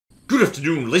Good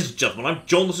afternoon, ladies and gentlemen, I'm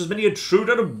John, this is Mini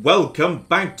Intruder, and welcome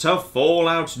back to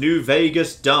Fallout New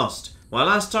Vegas Dust. Well,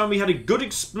 last time we had a good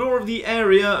explore of the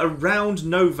area around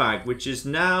Novak, which is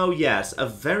now, yes, a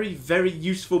very, very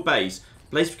useful base.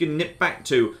 Place we can nip back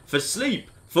to for sleep,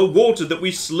 for water that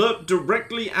we slurp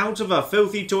directly out of a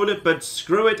filthy toilet, but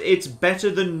screw it, it's better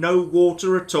than no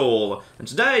water at all. And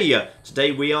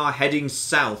today we are heading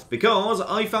south because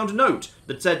I found a note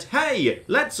that said, hey,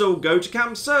 let's all go to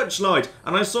Camp Searchlight.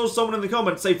 And I saw someone in the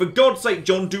comments say, for God's sake,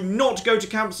 John, do not go to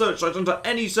Camp Searchlight under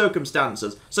any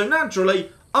circumstances. So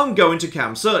naturally, I'm going to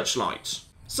Camp Searchlight.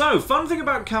 So, fun thing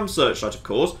about Camp Searchlight, of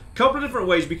course, a couple of different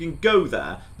ways we can go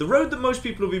there. The road that most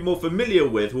people will be more familiar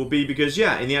with will be because,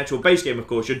 yeah, in the actual base game, of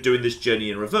course, you're doing this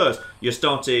journey in reverse. You're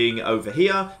starting over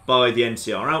here by the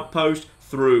NCR outpost,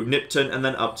 through Nipton, and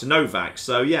then up to Novak.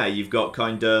 So, yeah, you've got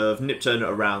kind of Nipton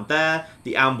around there,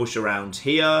 the ambush around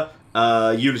here,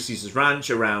 Ulysses' ranch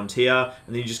around here,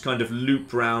 and then you just kind of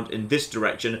loop around in this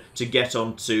direction to get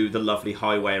onto the lovely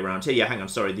highway around here. Yeah, hang on,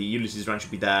 sorry, the Ulysses' ranch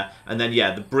will be there, and then,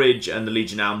 yeah, the bridge and the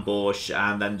Legion ambush,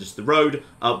 and then just the road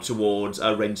up towards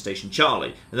Ranger Station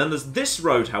Charlie. And then there's this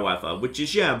road, however, which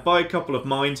is, yeah, by a couple of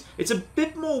mines. It's a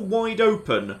bit more wide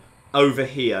open over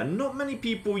here. Not many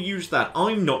people use that.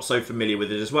 I'm not so familiar with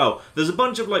it as well. There's a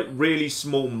bunch of, like, really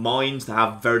small mines that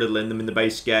have very little in them in the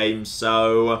base game,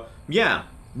 so, yeah.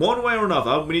 One way or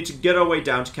another, we need to get our way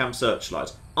down to Camp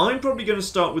Searchlight. I'm probably going to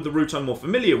start with the route I'm more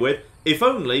familiar with, if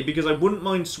only because I wouldn't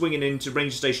mind swinging into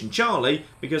Ranger Station Charlie,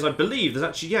 because I believe there's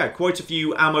actually, yeah, quite a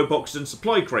few ammo boxes and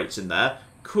supply crates in there.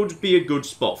 Could be a good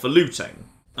spot for looting.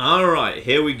 Alright,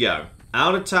 here we go.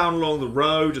 Out of town along the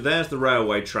road, there's the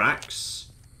railway tracks.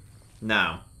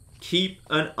 Now, keep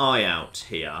an eye out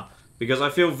here, because I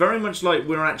feel very much like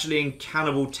we're actually in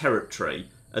cannibal territory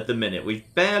at the minute.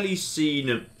 We've barely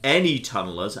seen any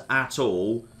tunnelers at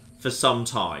all for some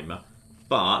time.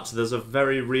 But there's a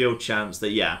very real chance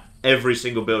that, yeah, every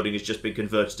single building has just been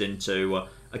converted into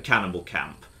a cannibal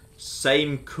camp.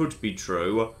 Same could be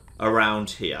true around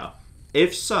here.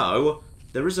 If so,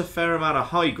 there is a fair amount of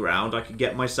high ground I could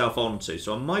get myself onto.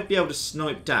 So I might be able to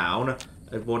snipe down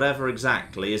at whatever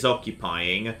exactly is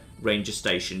occupying Ranger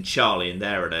Station Charlie. And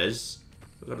there it is.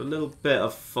 We've got a little bit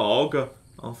of fog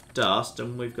of dust,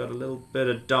 and we've got a little bit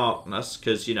of darkness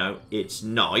because, you know, it's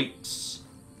night.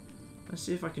 Let's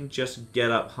see if I can just get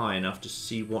up high enough to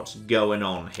see what's going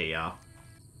on here.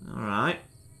 Alright.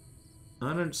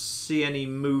 I don't see any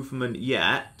movement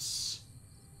yet.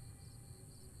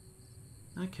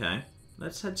 Okay.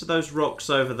 Let's head to those rocks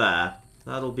over there.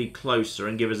 That'll be closer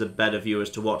and give us a better view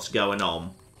as to what's going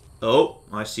on. Oh,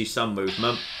 I see some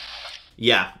movement.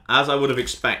 Yeah, as I would have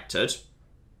expected.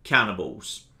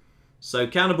 Cannibals. So,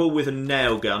 cannibal with a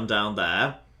nail gun down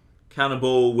there.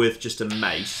 Cannibal with just a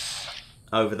mace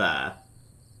over there.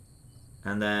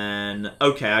 And then,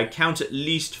 okay, I count at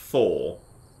least 4.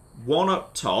 1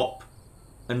 up top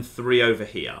and 3 over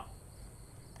here.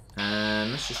 And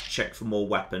let's just check for more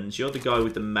weapons. You're the guy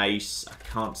with the mace. I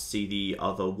can't see the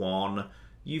other one.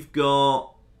 You've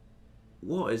got...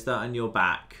 what is that on your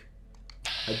back?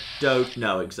 I don't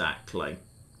know exactly.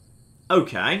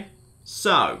 Okay,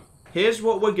 so here's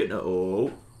what we're gonna...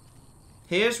 oh.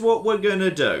 Here's what we're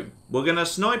gonna do. We're gonna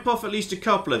snipe off at least a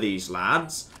couple of these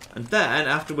lads. And then,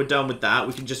 after we're done with that,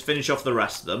 we can just finish off the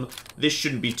rest of them. This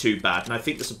shouldn't be too bad. And I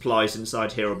think the supplies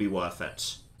inside here will be worth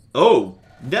it. Oh,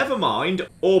 never mind.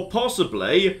 Or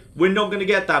possibly, we're not going to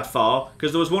get that far.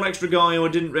 Because there was one extra guy who I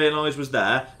didn't realise was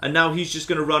there. And now he's just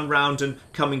going to run round and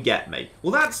come and get me.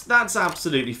 Well, that's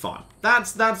absolutely fine.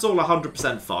 That's all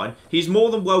 100% fine. He's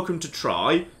more than welcome to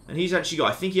try. And he's actually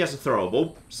got... I think he has a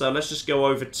throwable. So let's just go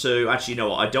over to... actually, you know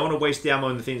what? I don't want to waste the ammo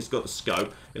on the thing that's got the scope.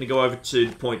 I'm going to go over to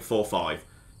 .45.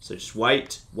 So just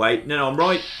wait. No, I'm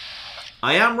right.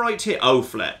 I am right here. Oh,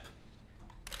 flip.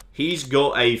 He's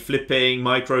got a flipping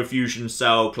microfusion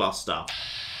cell cluster.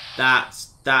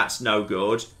 That's no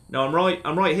good. No,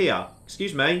 I'm right here.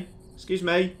 Excuse me.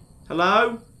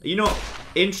 Hello? Are you not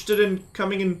interested in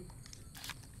coming in?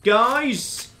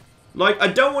 Guys! Like, I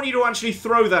don't want you to actually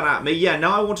throw that at me. Yeah,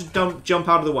 now I want to jump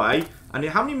out of the way. And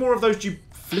how many more of those do you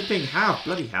flipping have?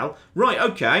 Bloody hell. Right,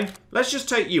 okay. Let's just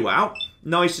take you out.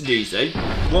 Nice and easy.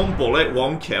 1 bullet,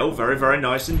 1 kill. Very, very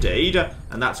nice indeed.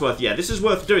 And that's worth... yeah, this is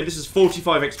worth doing. This is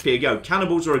 45 XP a go.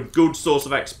 Cannibals are a good source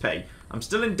of XP. I'm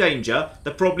still in danger.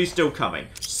 They're probably still coming.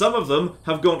 Some of them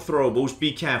have got throwables.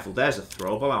 Be careful. There's a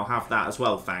throwable. I'll have that as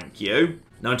well, thank you.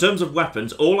 Now, in terms of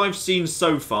weapons, all I've seen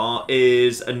so far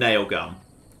is a nail gun.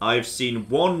 I've seen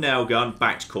 1 nail gun,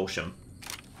 back to caution.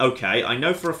 Okay, I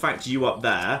know for a fact you up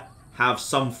there have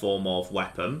some form of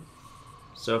weapon.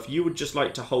 So if you would just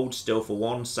like to hold still for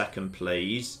 1 second,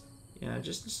 please. Yeah,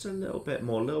 just a little bit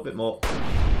more, a little bit more.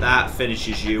 That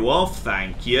finishes you off.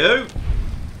 Thank you.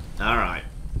 Alright.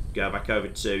 Go back over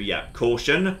to, yeah,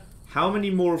 caution. How many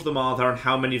more of them are there and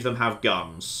how many of them have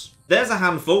guns? There's a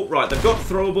handful. Right, they've got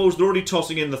throwables. They're already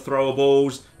tossing in the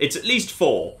throwables. It's at least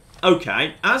 4.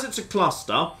 Okay, as it's a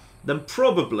cluster, then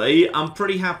probably I'm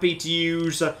pretty happy to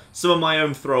use some of my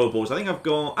own throwables. I think I've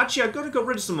got... Actually, I've got to get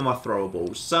rid of some of my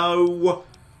throwables. So...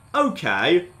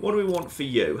 Okay, what do we want for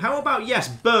you? How about, yes,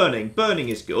 burning. Burning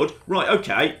is good. Right,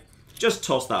 okay. Just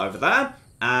toss that over there.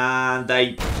 And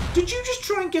they... Did you just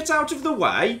try and get out of the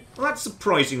way? Well, that's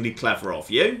surprisingly clever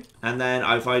of you. And then,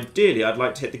 ideally, I'd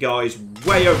like to hit the guys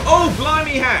way over... Oh,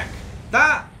 blimey heck!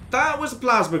 That was a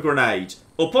plasma grenade.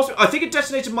 Or possibly... I think it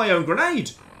detonated my own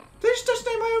grenade. They just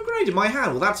detonated my own grenade in my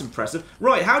hand. Well, that's impressive.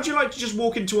 Right, how'd you like to just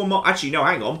walk into a... Actually, no,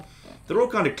 hang on. They're all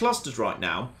kind of clustered right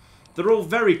now. They're all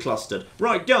very clustered.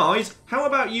 Right, guys, how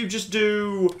about you just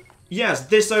do... Yes,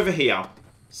 this over here.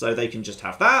 So they can just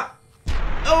have that.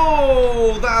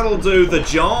 Oh, that'll do the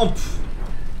job.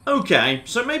 Okay,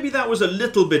 so maybe that was a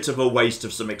little bit of a waste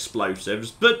of some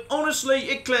explosives, but honestly,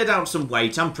 it cleared out some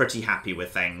weight. I'm pretty happy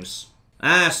with things.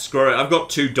 Ah, screw it. I've got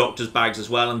 2 doctor's bags as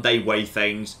well, and they weigh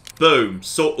things. Boom.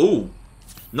 So, ooh,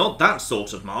 not that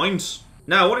sort of mind.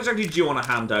 Now, what exactly do you want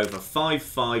to hand over? 5,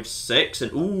 5, 6,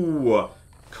 and ooh...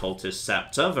 Cultist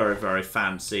Scepter, very, very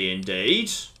fancy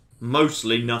indeed.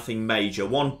 Mostly nothing major.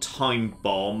 1 time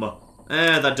bomb.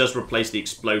 That does replace the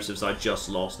explosives I just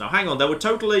lost. Now, hang on, there were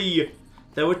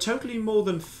totally more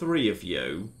than 3 of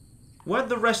you. Where'd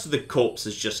the rest of the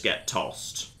corpses just get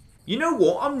tossed? You know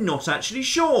what? I'm not actually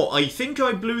sure. I think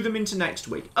I blew them into next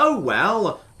week. Oh,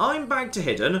 well, I'm back to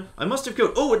hidden. I must have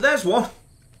killed... Oh, there's one.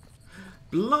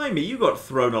 Blimey, you got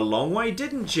thrown a long way,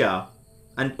 didn't ya?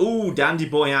 And, ooh, Dandy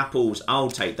Boy apples.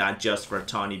 I'll take that just for a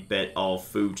tiny bit of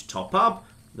food top up.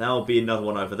 There'll be another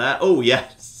one over there. Oh,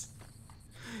 yes.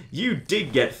 You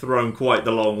did get thrown quite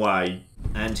the long way.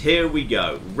 And here we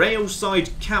go.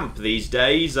 Railside camp these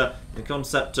days. The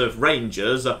concept of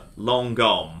rangers, long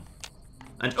gone.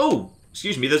 And, oh,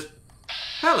 excuse me, there's...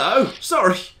 Hello.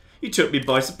 Sorry. You took me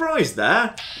by surprise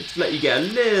there. Let's let you get a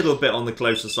little bit on the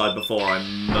closer side before I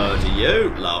murder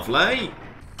you. Lovely.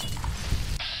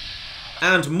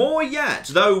 And more yet,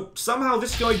 though somehow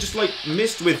this guy just, like,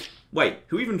 missed with... Wait,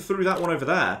 who even threw that one over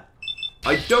there?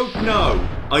 I don't know.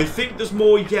 I think there's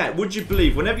more yet. Would you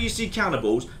believe, whenever you see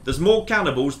cannibals, there's more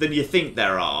cannibals than you think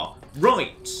there are.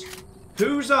 Right.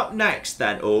 Who's up next,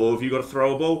 then? Oh, have you got a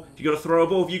throwable? Have you got a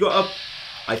throwable? Have you got a...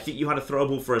 I think you had a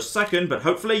throwable for a second, but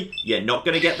hopefully you're not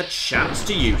going to get the chance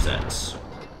to use it.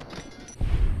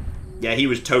 Yeah, he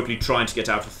was totally trying to get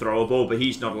out a throwable, but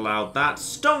he's not allowed that.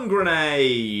 Stun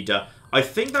grenade! I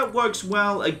think that works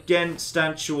well against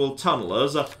actual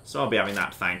tunnelers, so I'll be having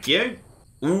that, thank you.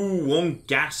 Ooh, 1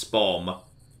 gas bomb.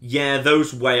 Yeah,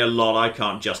 those weigh a lot, I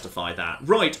can't justify that.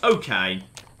 Right, okay.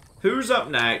 Who's up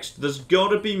next? There's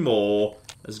gotta be more.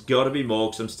 There's gotta be more,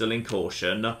 because I'm still in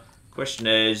caution. Question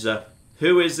is,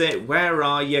 who is it? Where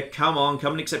are you? Come on,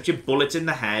 come and accept your bullet in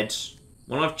the head.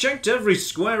 Well, I've checked every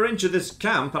square inch of this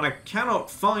camp, and I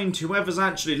cannot find whoever's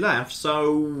actually left,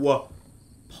 so...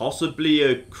 Possibly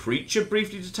a creature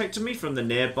briefly detected me from the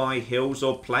nearby hills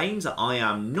or plains? I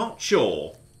am not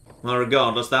sure. Well,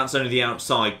 regardless, that's only the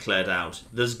outside cleared out.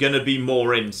 There's going to be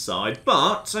more inside,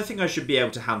 but I think I should be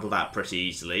able to handle that pretty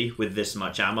easily with this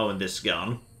much ammo and this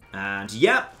gun. And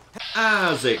yep,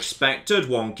 as expected,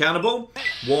 1 cannibal,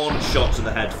 1 shot to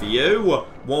the head for you,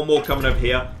 1 more coming over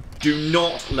here. Do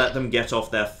not let them get off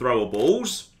their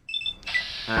throwables.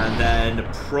 And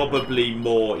then probably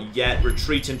more yet.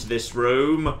 Retreat into this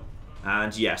room.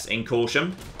 And yes, in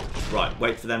caution. Right,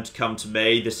 wait for them to come to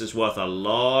me. This is worth a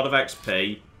lot of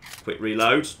XP. Quick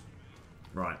reload.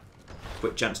 Right.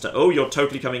 Quick chance to... Oh, you're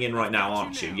totally coming in right now,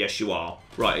 aren't you? Yes, you are.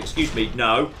 Right, excuse me.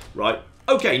 No. Right.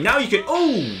 Okay, now you can...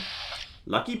 Oh!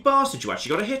 Lucky bastard, you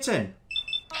actually got a hit in.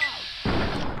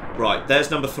 Right,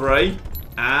 there's number 3.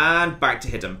 And back to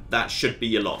hit him. That should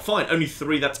be a lot. Fine, only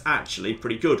 3. That's actually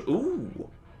pretty good. Ooh.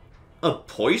 A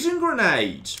poison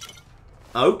grenade.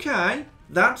 Okay.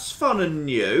 That's fun and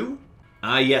new.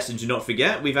 Ah, yes, and do not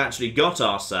forget, we've actually got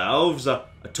ourselves a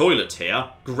toilet here.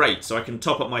 Great, so I can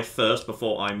top up my thirst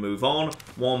before I move on.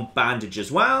 1 bandage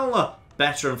as well.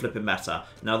 Better and flipping better.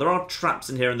 Now, there are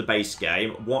traps in here in the base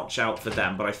game. Watch out for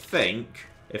them, but I think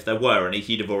if there were any,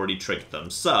 he'd have already triggered them.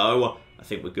 So... I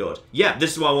think we're good. Yeah,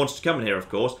 this is why I wanted to come in here, of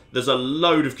course. There's a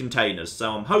load of containers, so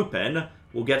I'm hoping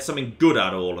we'll get something good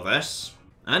out of all of this.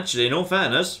 Actually, in all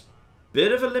fairness,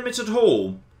 bit of a limited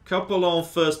haul. Couple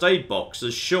of first aid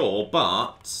boxes, sure,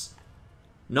 but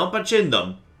not much in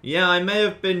them. Yeah, I may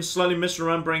have been slightly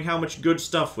misremembering how much good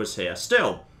stuff was here.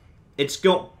 Still, it's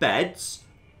got beds,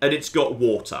 and it's got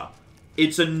water.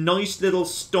 It's a nice little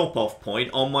stop-off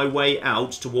point on my way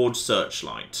out towards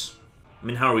Searchlight. I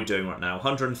mean, how are we doing right now?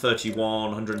 131,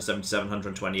 177,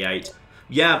 128.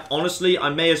 Yeah, honestly, I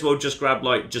may as well just grab,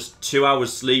 like, just 2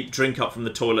 hours sleep, drink up from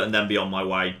the toilet, and then be on my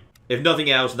way. If nothing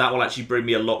else, that will actually bring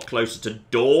me a lot closer to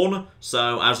dawn.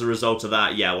 So, as a result of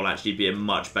that, yeah, we'll actually be in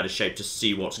much better shape to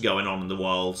see what's going on in the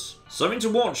world. Something to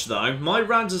watch, though. My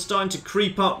rads are starting to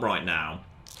creep up right now.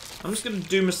 I'm just going to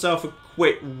do myself a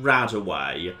quick rad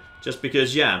away. Just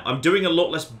because, yeah, I'm doing a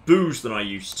lot less booze than I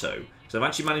used to. So I've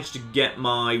actually managed to get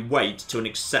my weight to an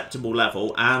acceptable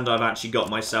level, and I've actually got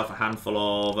myself a handful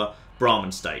of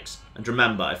Brahmin steaks. And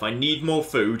remember, if I need more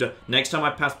food, next time I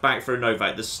pass back for a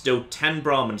Novak, there's still 10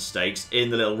 Brahmin steaks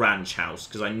in the little ranch house,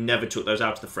 because I never took those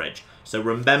out of the fridge. So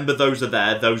remember, those are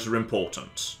there, those are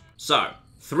important. So,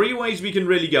 3 ways we can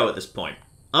really go at this point.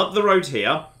 Up the road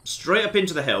here, straight up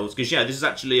into the hills, because yeah, this is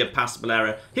actually a passable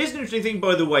area. Here's an interesting thing,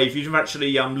 by the way, if you've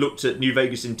actually looked at New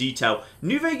Vegas in detail.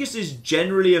 New Vegas is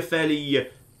generally a fairly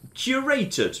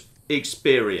curated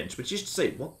experience, which is to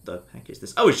say, what the heck is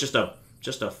this? Oh, it's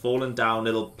just a fallen down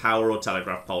little power or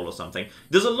telegraph pole or something.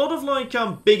 There's a lot of, like,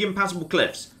 big impassable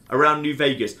cliffs around New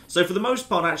Vegas. So for the most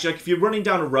part, actually, like, if you're running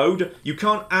down a road, you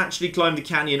can't actually climb the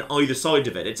canyon either side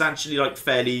of it. It's actually, like,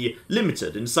 fairly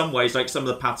limited. In some ways, like, some of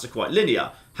the paths are quite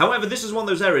linear. However, this is one of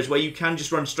those areas where you can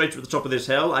just run straight to the top of this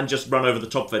hill and just run over the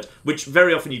top of it, which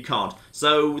very often you can't.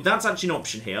 So that's actually an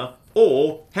option here.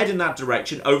 Or head in that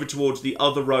direction over towards the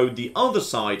other road, the other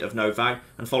side of Novak,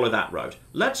 and follow that road.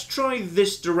 Let's try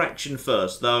this direction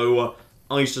first, though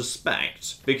I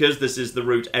suspect, because this is the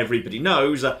route everybody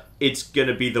knows, it's going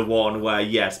to be the one where,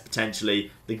 yes,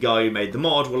 potentially the guy who made the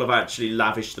mod will have actually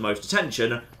lavished the most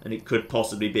attention, and it could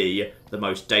possibly be the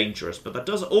most dangerous. But that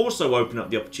does also open up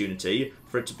the opportunity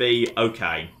for it to be,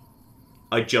 okay,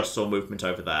 I just saw movement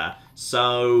over there.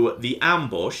 So the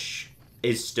ambush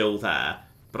is still there.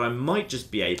 But I might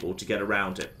just be able to get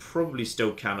around it. Probably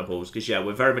still cannibals, because, yeah,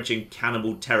 we're very much in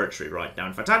cannibal territory right now.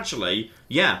 In fact, actually,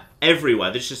 yeah,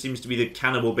 everywhere. This just seems to be the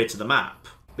cannibal bit of the map.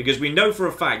 Because we know for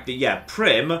a fact that, yeah,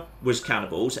 Prim was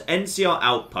cannibals, NCR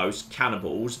Outpost,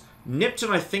 cannibals,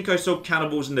 Nipton, I think I saw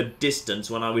cannibals in the distance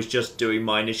when I was just doing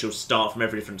my initial start from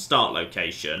every different start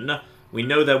location. We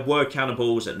know there were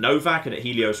cannibals at Novak and at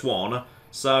Helios 1,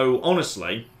 so,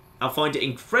 honestly, I find it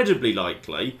incredibly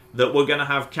likely that we're going to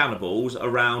have cannibals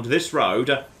around this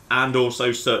road and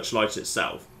also Searchlight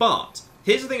itself. But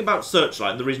here's the thing about Searchlight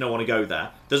and the reason I want to go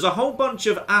there. There's a whole bunch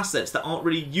of assets that aren't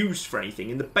really used for anything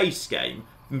in the base game.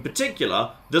 In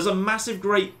particular, there's a massive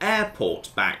great airport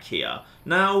back here.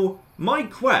 Now, my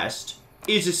quest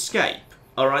is escape.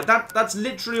 Alright, that's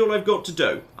literally all I've got to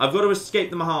do. I've got to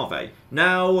escape the Mojave.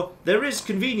 Now, there is,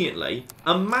 conveniently,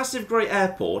 a massive great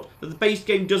airport that the base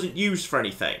game doesn't use for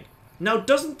anything. Now,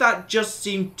 doesn't that just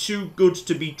seem too good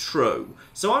to be true?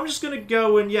 So I'm just going to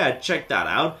go and, yeah, check that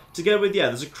out. Together with, yeah,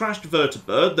 there's a crashed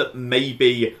vertibird that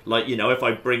maybe, like, you know, if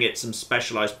I bring it some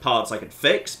specialised parts I could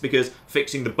fix, because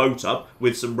fixing the boat up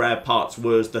with some rare parts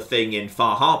was the thing in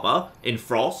Far Harbour, in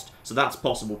Frost, so that's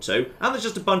possible too. And there's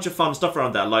just a bunch of fun stuff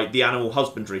around there, like the animal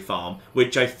husbandry farm,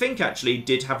 which I think actually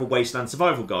did have a wasteland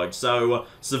survival guide. So,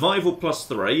 survival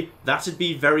 +3, that'd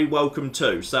be very welcome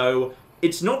too. So,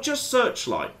 it's not just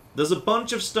Searchlight. There's a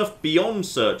bunch of stuff beyond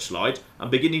Searchlight I'm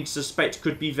beginning to suspect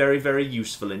could be very, very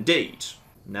useful indeed.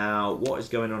 Now, what is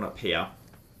going on up here?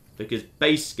 Because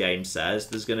base game says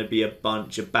there's going to be a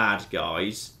bunch of bad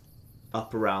guys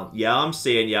up around. Yeah, I'm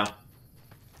seeing ya.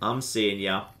 I'm seeing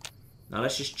ya. Now,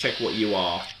 let's just check what you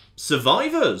are.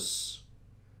 Survivors!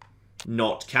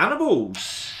 Not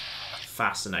cannibals.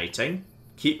 Fascinating.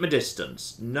 Keep my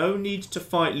distance. No need to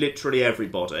fight literally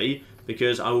everybody,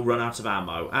 because I will run out of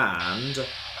ammo. And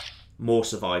more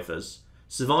survivors.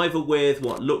 Survivor with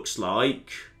what looks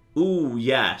like... Ooh,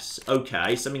 yes.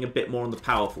 Okay, something a bit more on the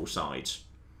powerful side.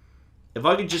 If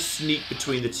I could just sneak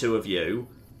between the two of you,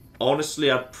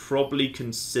 honestly, I'd probably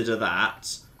consider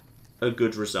that a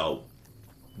good result.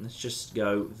 Let's just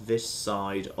go this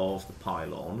side of the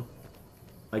pylon.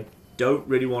 I don't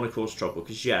really want to cause trouble,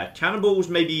 because, yeah, cannibals,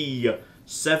 maybe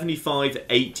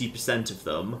 75–80% of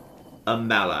them are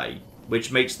melee,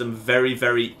 which makes them very,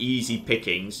 very easy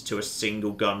pickings to a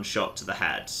single gunshot to the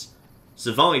head.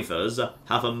 Survivors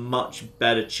have a much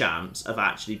better chance of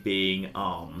actually being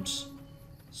armed.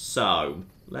 So,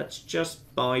 let's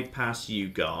just bypass you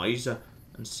guys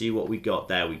and see what we got.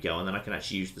 There we go, and then I can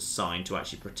actually use the sign to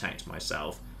actually protect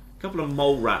myself. A couple of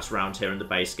mole rats around here in the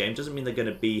base game. Doesn't mean they're going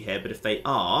to be here, but if they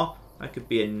are, that could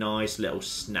be a nice little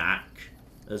snack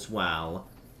as well.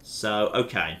 So,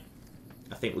 okay.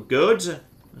 I think we're good.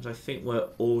 And I think we're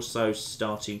also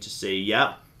starting to see,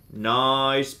 yeah,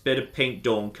 Nice bit of pink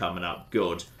dawn coming up.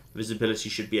 Good. Visibility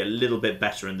should be a little bit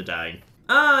better in the day.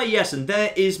 Ah, yes, and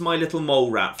there is my little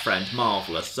mole rat friend.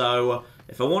 Marvellous. So,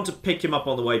 if I want to pick him up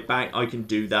on the way back, I can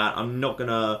do that. I'm not going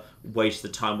to waste the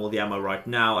time or the ammo right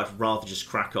now. I'd rather just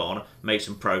crack on, make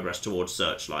some progress towards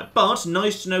Searchlight. But,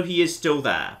 nice to know he is still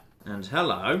there. And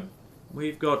hello.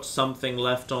 We've got something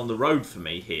left on the road for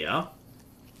me here.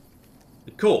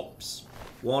 The corpse.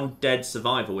 One dead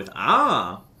survivor with...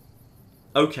 Ah!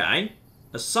 Okay.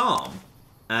 A psalm.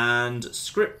 And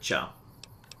scripture.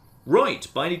 Right,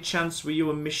 by any chance were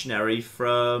you a missionary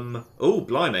from... Oh,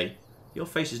 blimey. Your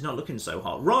face is not looking so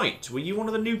hot. Right, were you one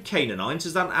of the new Canaanites?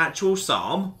 Is that an actual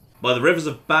psalm? By the rivers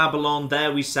of Babylon,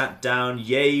 there we sat down.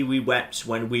 Yea, we wept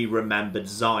when we remembered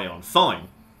Zion. Fine.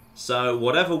 So,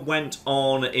 whatever went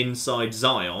on inside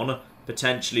Zion,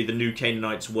 potentially the new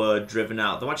Canaanites were driven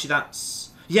out. Though actually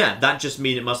that's... Yeah, that just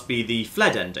means it must be the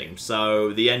fled ending.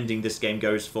 So, the ending this game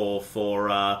goes for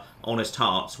Honest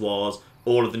Hearts was...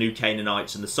 all of the new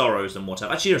Canaanites and the Sorrows and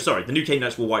whatever. Actually, no, sorry, the new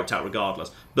Canaanites were wiped out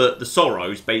regardless. But the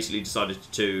Sorrows basically decided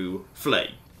to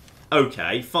flee.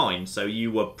 Okay, fine. So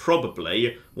you were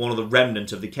probably one of the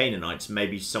remnant of the Canaanites.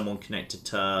 Maybe someone connected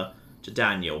to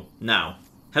Daniel. Now,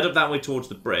 head up that way towards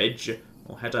the bridge.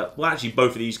 Or head up... Well, actually,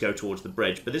 both of these go towards the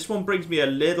bridge. But this one brings me a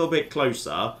little bit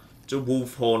closer to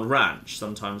Wolfhorn Ranch.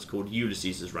 Sometimes called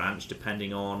Ulysses' Ranch,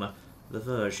 depending on the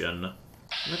version.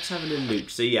 Let's have a little look.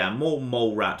 So yeah, more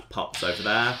mole rat pups over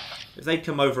there. If they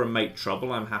come over and make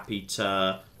trouble, I'm happy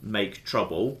to make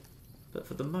trouble. But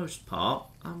for the most part,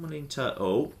 I'm willing to...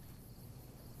 Oh.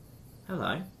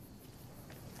 Hello.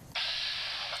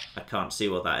 I can't see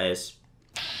what that is.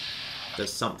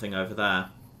 There's something over there.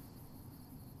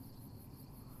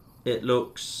 It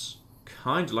looks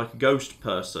kind of like a ghost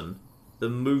person. The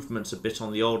movement's a bit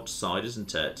on the odd side,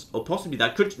 isn't it? Or possibly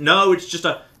that could... No, it's just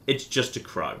a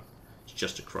crow.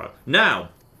 Just a crow. Now,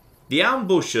 the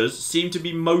ambushers seem to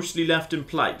be mostly left in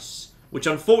place, which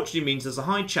unfortunately means there's a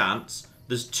high chance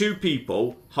there's two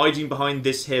people hiding behind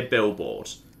this here billboard.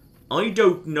 I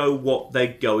don't know what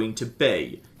they're going to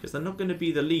be, because they're not going to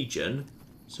be the Legion,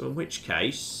 so in which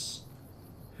case,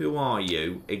 who are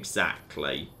you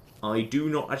exactly? I do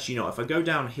not actually know. If I go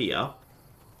down here,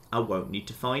 I won't need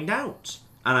to find out.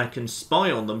 And I can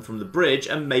spy on them from the bridge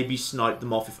and maybe snipe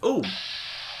them off if... Oh!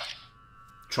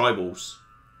 Tribals.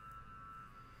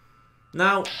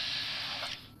 Now,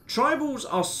 tribals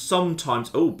are sometimes...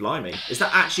 Oh, blimey. Is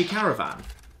that actually caravan?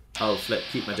 Oh, flip.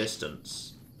 Keep my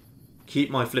distance. Keep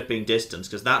my flipping distance,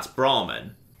 because that's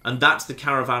Brahmin. And that's the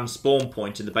caravan spawn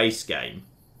point in the base game.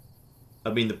 I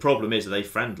mean, the problem is, are they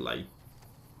friendly?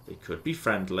 They could be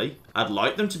friendly. I'd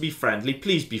like them to be friendly.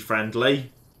 Please be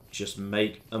friendly. Just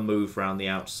make a move around the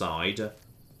outside.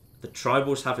 The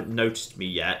tribals haven't noticed me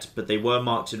yet, but they were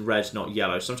marked in red, not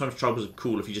yellow. Sometimes tribals are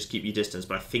cool if you just keep your distance,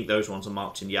 but I think those ones are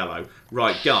marked in yellow.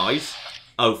 Right, guys.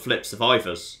 Oh, flip,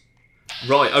 survivors.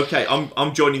 Right, okay,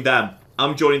 I'm joining them.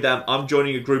 I'm joining them. I'm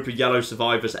joining a group of yellow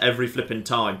survivors every flipping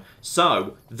time.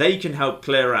 So, they can help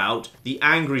clear out the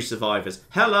angry survivors.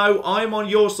 Hello, I'm on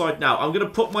your side now. I'm going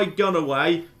to put my gun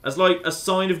away as, like, a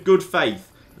sign of good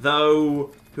faith.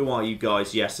 Though, who are you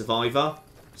guys? Yeah, survivor.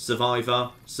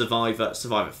 Survivor, survivor,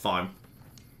 survivor. Fine.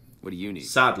 What do you need?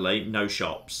 Sadly, no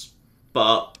shops.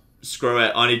 But, screw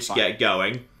it, I need to get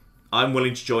going. I'm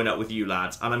willing to join up with you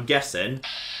lads. And I'm guessing,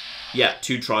 yeah,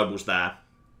 two tribals there.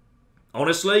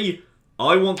 Honestly,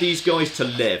 I want these guys to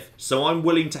live. So I'm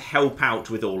willing to help out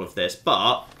with all of this.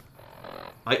 But,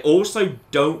 I also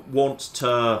don't want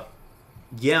to...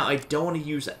 Yeah, I don't want to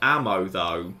use ammo,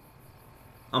 though.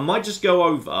 I might just go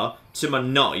over to my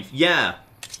knife. Yeah.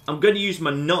 I'm going to use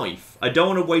my knife. I don't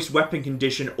want to waste weapon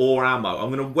condition or ammo.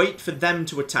 I'm going to wait for them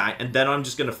to attack, and then I'm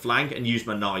just going to flank and use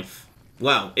my knife.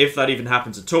 Well, if that even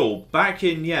happens at all. Back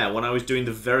in, yeah, when I was doing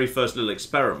the very first little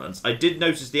experiments, I did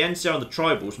notice the NCR and the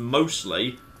tribals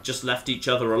mostly just left each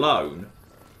other alone.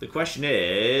 The question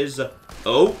is...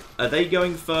 Oh, are they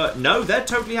going for... No, they're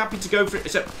totally happy to go for it.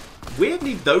 Except,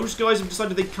 weirdly, those guys have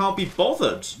decided they can't be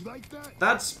bothered.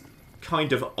 That's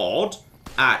kind of odd.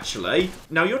 Actually,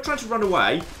 now you're trying to run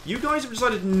away. You guys have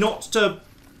decided not to.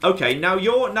 Okay, now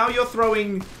you're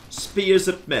throwing spears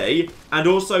at me, and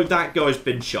also that guy's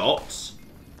been shot.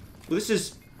 Well, this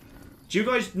is. Do you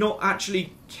guys not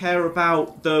actually care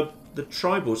about the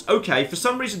tribals? Okay, for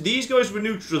some reason these guys were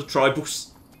neutral to the tribals.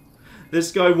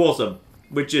 This guy wasn't,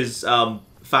 which is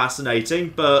fascinating.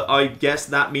 But I guess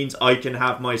that means I can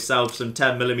have myself some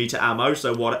 10mm ammo.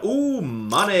 So what? Ooh,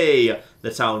 money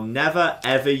that I'll never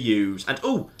ever use. And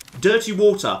ooh, Dirty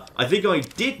water. I think I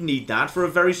did need that for a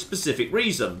very specific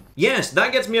reason. Yes,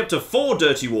 that gets me up to 4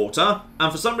 dirty water.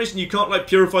 And for some reason you can't, like,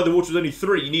 purify the water with only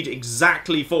 3. You need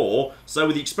exactly 4. So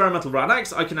with the experimental rat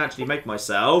axe, I can actually make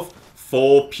myself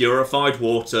 4 purified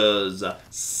waters.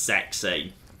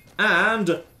 Sexy. And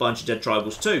a bunch of dead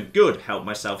tribals too. Good. Help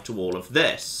myself to all of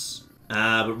this.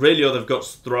 But really all they've got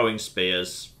is throwing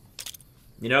spears.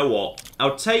 You know what?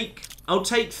 I'll take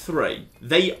 3.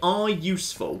 They are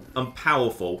useful and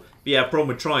powerful. But yeah, problem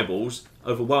with tribals,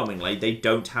 overwhelmingly, they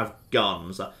don't have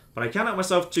guns. But I can help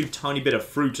myself to a tiny bit of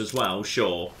fruit as well,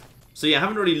 sure. So yeah, I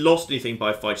haven't really lost anything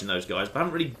by fighting those guys, but I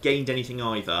haven't really gained anything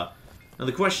either. Now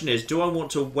the question is, do I want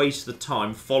to waste the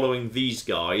time following these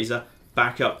guys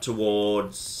back up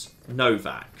towards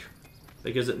Novak?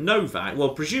 Because at Novak, well,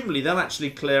 presumably they'll actually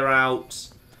clear out...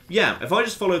 Yeah, if I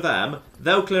just follow them,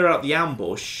 they'll clear out the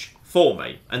ambush for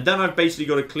me. And then I've basically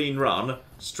got a clean run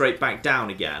straight back down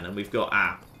again. And we've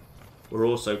got... we're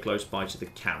also close by to the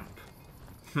camp.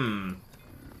 You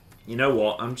know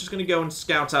what? I'm just going to go and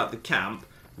scout out the camp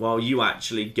while you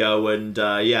actually go and,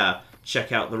 yeah,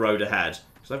 check out the road ahead.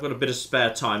 Because I've got a bit of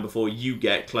spare time before you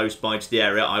get close by to the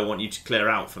area I want you to clear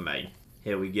out for me.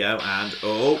 Here we go. And,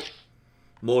 oh,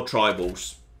 more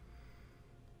tribals.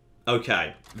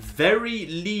 Okay. Very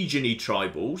legion-y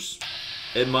tribals,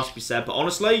 it must be said. But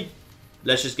honestly,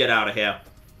 let's just get out of here.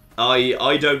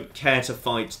 I don't care to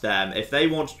fight them. If they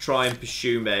want to try and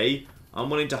pursue me, I'm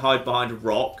willing to hide behind a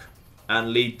rock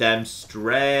and lead them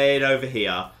straight over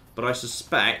here. But I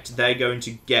suspect they're going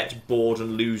to get bored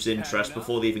and lose interest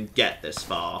before they even get this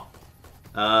far.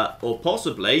 Or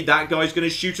possibly that guy's going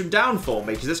to shoot them down for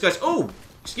me. Because this guy's... Oh,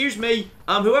 excuse me.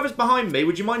 Whoever's behind me,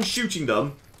 would you mind shooting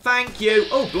them? Thank you.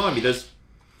 Oh, blimey, there's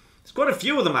quite a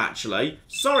few of them, actually.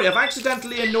 Sorry, I've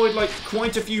accidentally annoyed, like,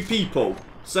 quite a few people.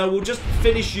 So we'll just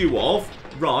finish you off.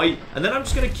 Right. And then I'm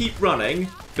just going to keep running.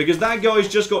 Because that guy's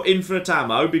just got infinite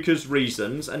ammo because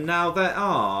reasons. And now there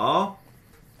are...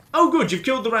 Oh, good. You've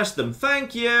killed the rest of them.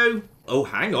 Thank you. Oh,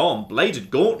 hang on. Bladed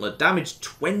Gauntlet. Damage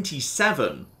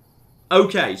 27.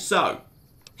 Okay, so.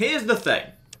 Here's the thing.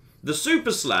 The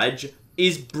Super Sledge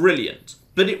is brilliant.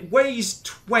 But it weighs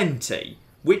 20.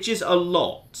 Which is a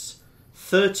lot.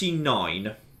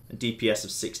 39. And DPS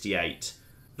of 68.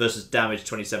 Versus damage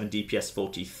 27. DPS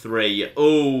 43.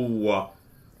 Oh.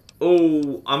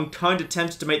 Oh. I'm kind of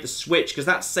tempted to make the switch. Because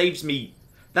that saves me...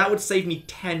 That would save me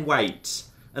 10 weight.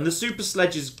 And the Super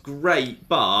Sledge is great,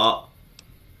 but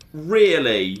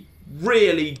really,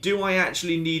 do I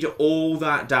actually need all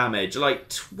that damage? Like,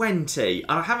 20.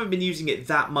 I haven't been using it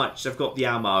that much. I've got the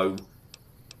ammo.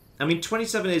 I mean,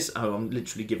 27 is... Oh, I'm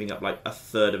literally giving up, like, a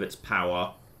third of its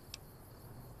power.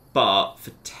 But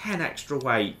for 10 extra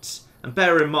weight... And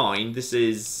bear in mind, this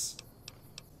is...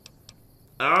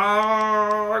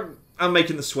 I'm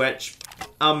making the switch.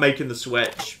 I'm making the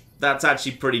switch. That's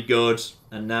actually pretty good.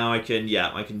 And now I can,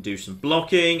 yeah, I can do some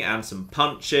blocking and some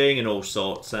punching and all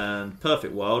sorts. And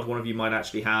perfect world. One of you might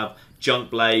actually have Junk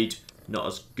Blade. Not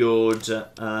as good.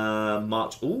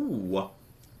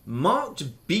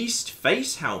 Marked Beast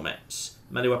Face Helmet.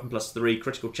 Melee weapon +3.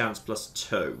 Critical chance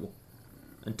 +2.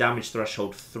 And damage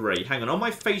threshold 3. Hang on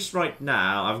my face right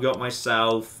now, I've got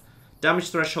myself damage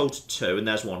threshold 2. And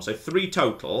there's 1. So 3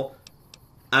 total.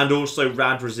 And also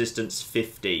rad resistance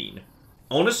 15.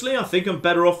 Honestly, I think I'm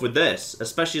better off with this.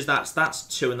 Especially as that's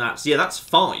 2 and that's... Yeah, that's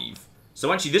 5.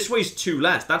 So actually, this weighs 2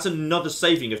 less. That's another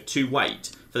saving of 2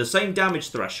 weight. For the same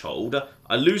damage threshold,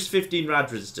 I lose 15 rad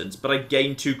resistance, but I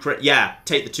gain 2 crit... Yeah,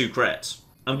 take the 2 crit.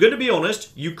 I'm going to be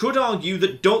honest, you could argue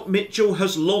that Doc Mitchell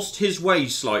has lost his way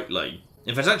slightly.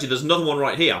 In fact, actually, there's another one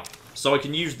right here. So I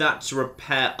can use that to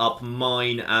repair up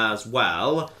mine as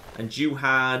well. And you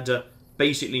had...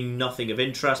 basically nothing of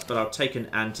interest, but I'll take an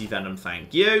anti-venom,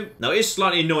 thank you. Now, it is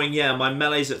slightly annoying, yeah, my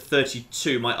melee's at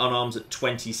 32, my unarmed's at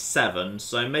 27,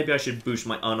 so maybe I should boost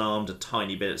my unarmed a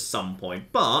tiny bit at some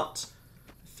point, but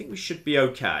I think we should be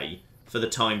okay for the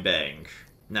time being.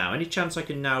 Now, any chance I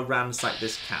can now ransack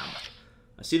this camp?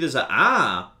 I see there's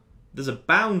a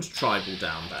bound tribal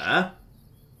down there.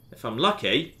 If I'm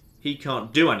lucky, he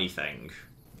can't do anything.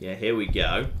 Yeah, here we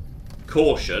go.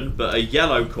 Caution, but a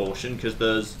yellow caution, because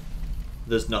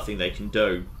there's nothing they can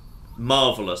do.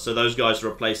 Marvellous. So those guys are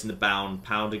replacing the bound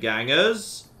pounder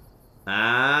gangers.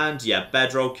 And, yeah,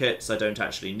 bedroll kits I don't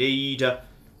actually need. Is there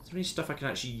any stuff I can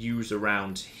actually use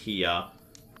around here?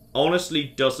 Honestly,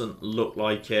 doesn't look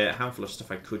like it. Handful of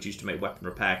stuff I could use to make weapon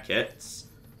repair kits.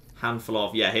 Handful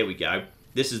of... Yeah, here we go.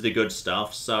 This is the good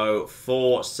stuff. So,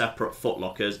 4 separate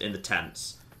footlockers in the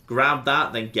tents. Grab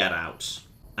that, then get out.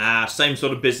 Same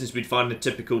sort of business we'd find in a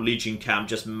typical Legion camp,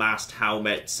 just masked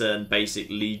helmets and basic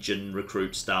Legion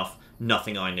recruit stuff.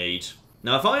 Nothing I need.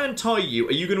 Now, if I untie you,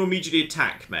 are you going to immediately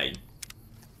attack me?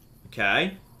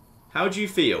 Okay. How do you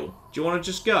feel? Do you want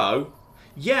to just go?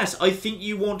 Yes, I think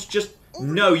you want to just...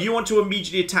 No, you want to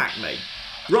immediately attack me.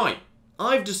 Right.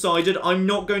 I've decided I'm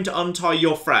not going to untie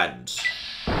your friend.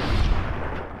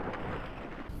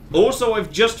 Also,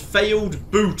 I've just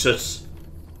failed boot it.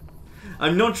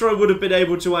 I'm not sure I would have been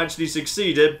able to actually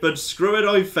succeed it, but screw it,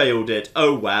 I failed it.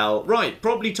 Oh well. Right,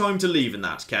 probably time to leave in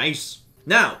that case.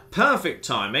 Now, perfect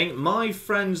timing. My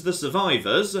friends, the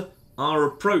survivors, are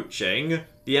approaching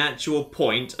the actual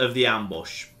point of the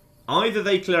ambush. Either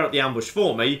they clear out the ambush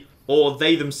for me, or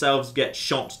they themselves get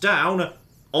shot down.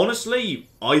 Honestly,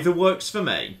 either works for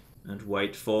me. And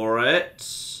wait for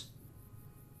it.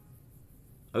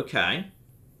 Okay.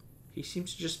 He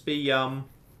seems to just be,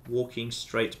 walking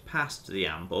straight past the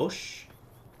ambush.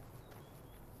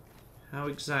 How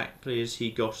exactly has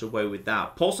he got away with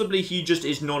that? Possibly he just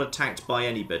is not attacked by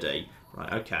anybody.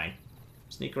 Right, okay.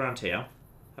 Sneak around here.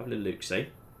 Have a little look-see.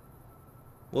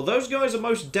 Well, those guys are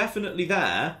most definitely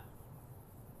there.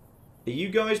 Are you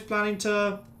guys planning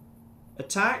to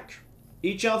attack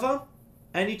each other?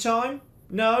 Anytime?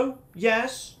 No?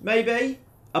 Yes? Maybe?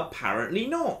 Apparently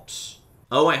not.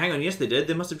 Oh, wait, hang on. Yes, they did.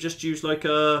 They must have just used, like,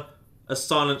 a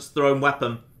silence-thrown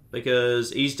weapon.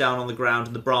 Because he's down on the ground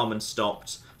and the Brahmin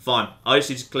stopped. Fine. I just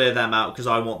need to clear them out because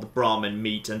I want the Brahmin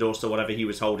meat and also whatever he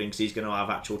was holding because he's going to have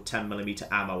actual 10mm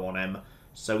ammo on him.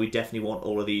 So we definitely want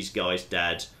all of these guys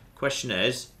dead. Question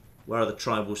is, where are the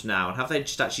tribals now? And have they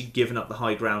just actually given up the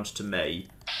high ground to me?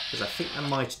 Because I think they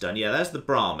might have done. Yeah, there's the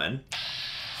Brahmin.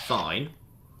 Fine.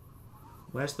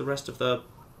 Where's the rest of the...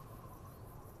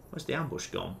 Where's the ambush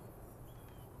gone?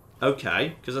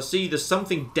 Okay, because I see there's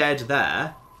something dead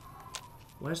there.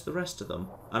 Where's the rest of them?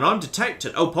 And I'm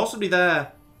detected. Oh, possibly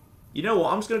they're... You know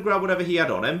what? I'm just going to grab whatever he had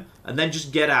on him and then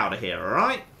just get out of here,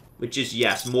 alright? Which is,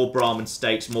 yes, more Brahmin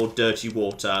steaks, more dirty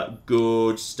water.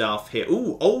 Good stuff here.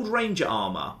 Ooh, old ranger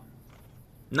armor.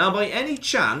 Now, by any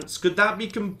chance, could that be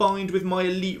combined with my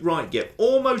elite right grip?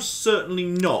 Almost certainly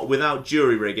not without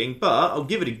jury rigging, but I'll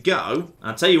give it a go.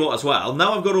 I'll tell you what as well,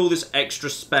 now I've got all this extra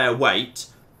spare weight,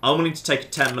 I'm willing to take a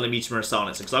 10mm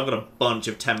silencer because I've got a bunch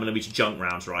of 10mm junk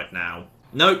rounds right now.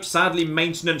 Nope, sadly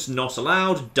maintenance not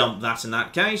allowed. Dump that in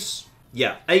that case.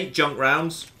 Yeah, 8 junk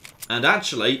rounds. And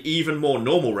actually, even more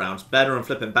normal rounds. Better and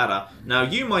flipping better. Now,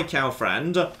 you, my cow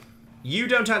friend, you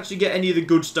don't actually get any of the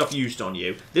good stuff used on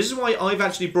you. This is why I've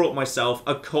actually brought myself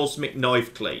a cosmic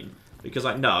knife clean. Because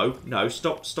no,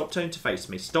 stop turning to face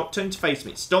me. Stop turning to face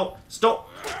me. Stop.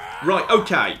 Right,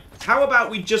 okay. How about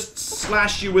we just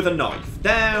slash you with a knife?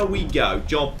 There we go.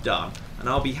 Job done. And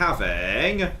I'll be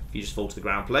having... If you just fall to the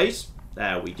ground, please.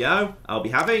 There we go. I'll be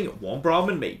having 1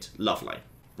 Brahmin meat. Lovely.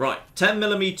 Right,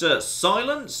 10mm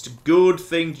silenced. Good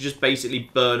thing to just basically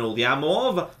burn all the ammo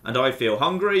of. And I feel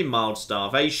hungry. Mild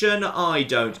starvation. I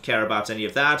don't care about any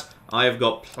of that. I have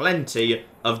got plenty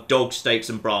of dog steaks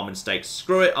and Brahmin steaks.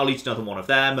 Screw it, I'll eat another one of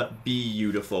them.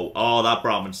 Beautiful. Oh, that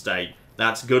Brahmin steak.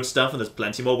 That's good stuff, and there's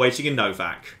plenty more waiting in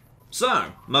Novak.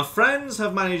 So, my friends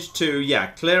have managed to, yeah,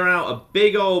 clear out a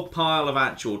big old pile of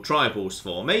actual tribals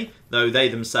for me, though they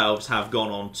themselves have gone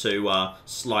on to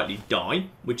slightly die,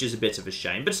 which is a bit of a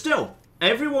shame. But still,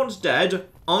 everyone's dead,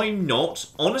 I'm not.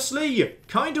 Honestly,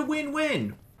 kind of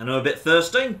win-win. And I'm a bit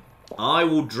thirsty. I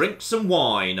will drink some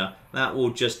wine. That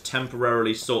will just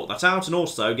temporarily sort that out, and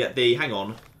also get the... Hang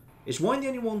on. Is wine the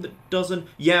only one that doesn't...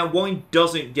 Yeah, wine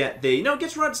doesn't get the... No, it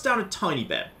gets runs down a tiny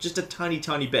bit. Just a tiny,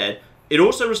 tiny bit. It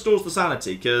also restores the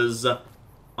sanity, because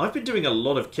I've been doing a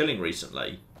lot of killing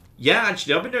recently. Yeah,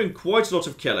 actually, I've been doing quite a lot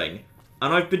of killing.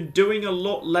 And I've been doing a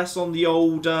lot less on the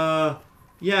old,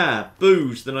 yeah,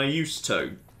 booze than I used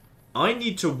to. I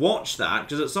need to watch that,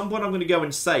 because at some point I'm going to go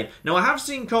insane. Now, I have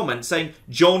seen comments saying,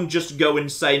 John, just go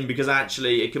insane, because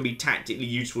actually it can be tactically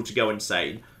useful to go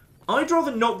insane. I'd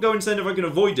rather not go insane if I can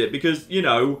avoid it, because, you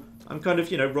know, I'm kind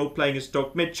of, you know, role-playing as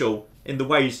Doc Mitchell. In the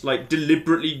ways, like,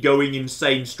 deliberately going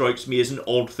insane strikes me as an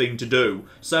odd thing to do.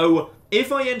 So,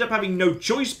 if I end up having no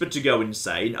choice but to go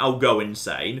insane, I'll go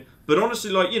insane. But honestly,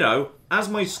 like, you know, as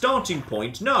my starting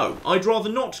point, no, I'd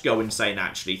rather not go insane,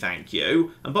 actually, thank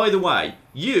you. And by the way,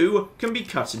 you can be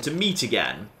cut into meat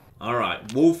again. Alright,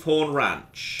 Wolfhorn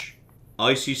Ranch.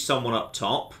 I see someone up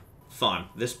top. Fine,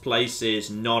 this place is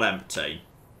not empty.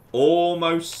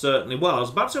 Almost certainly, well, I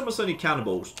was about to say almost certainly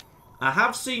cannibals. I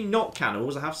have seen not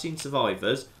cannibals, I have seen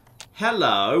survivors.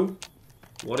 Hello.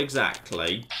 What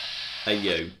exactly are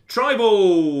you?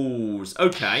 Tribals!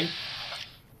 Okay.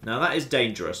 Now that is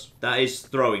dangerous. That is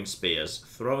throwing spears.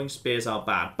 Throwing spears are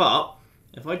bad. But,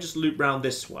 if I just loop round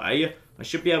this way, I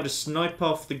should be able to snipe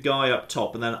off the guy up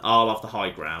top and then I'll have the high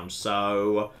ground.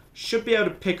 So, Should be able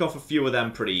to pick off a few of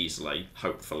them pretty easily,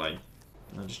 hopefully.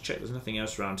 I'll just check there's nothing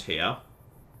else around here.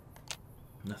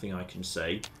 Nothing I can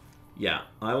see. Yeah,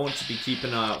 I want to be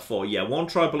keeping an eye out for... Yeah, one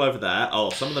tribal over there. Oh,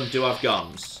 some of them do have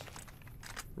guns.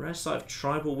 Rare sight of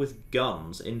tribal with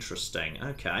guns. Interesting.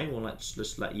 Okay, well, let's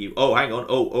just let you... Oh, hang on.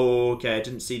 Oh, okay. I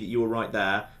didn't see that you were right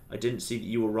there. I didn't see that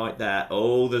you were right there.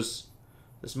 Oh, there's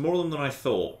more of them than I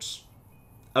thought.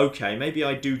 Okay, maybe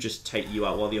I do just take you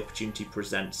out while the opportunity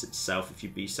presents itself, if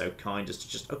you'd be so kind as to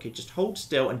just... Okay, just hold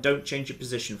still and don't change your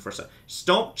position for a sec.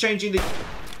 Stop changing the...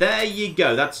 There you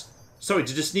go. That's... Sorry,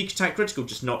 did a sneak attack critical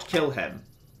just not kill him?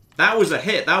 That was a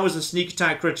hit. That was a sneak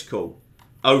attack critical.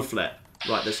 Oh, flip.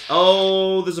 Right, there's...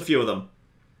 Oh, there's a few of them.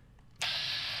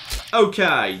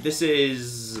 Okay, this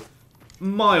is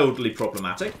mildly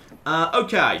problematic.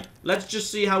 Okay, let's just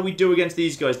see how we do against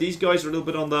these guys. These guys are a little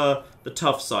bit on the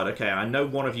tough side. Okay, I know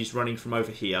one of you's running from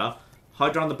over here.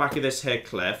 Hide around the back of this here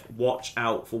cliff. Watch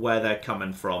out for where they're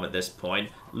coming from at this point.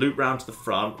 Loop round to the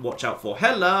front. Watch out for...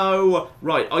 Hello!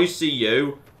 Right, I see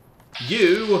you.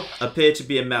 You appear to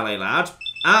be a melee lad.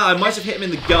 Ah, I might have hit him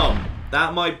in the gun.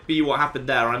 That might be what happened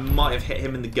there. I might have hit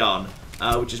him in the gun.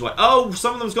 Which is why... Oh,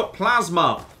 some of them's got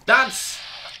plasma. That's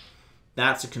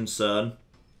a concern.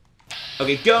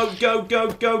 Okay, go, go,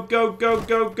 go, go, go, go,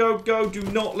 go, go, go. Do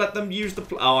not let them use the...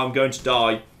 Oh, I'm going to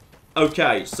die.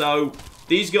 Okay, so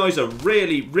these guys are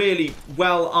really, really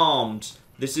well armed.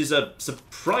 This is a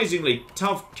surprisingly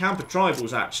tough camp of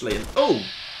tribals, actually. And, oh...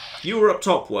 You were up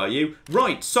top, were you?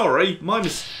 Right, sorry. My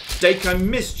mistake. I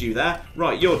missed you there.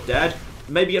 Right, you're dead.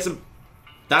 Maybe get some...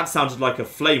 That sounded like a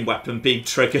flame weapon being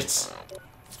triggered.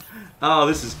 Oh,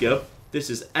 this is good.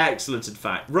 This is excellent, in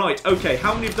fact. Right, okay,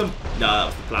 how many of them... No, that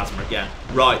was the plasma again.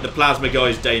 Right, the plasma guy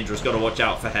is dangerous. Got to watch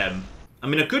out for him. I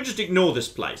mean, I could just ignore this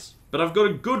place. But I've got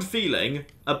a good feeling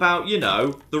about, you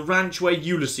know, the ranch where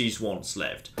Ulysses once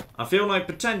lived. I feel like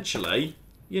potentially...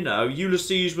 You know,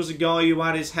 Ulysses was a guy who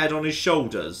had his head on his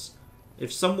shoulders.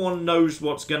 If someone knows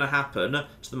what's going to happen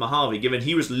to the Mojave, given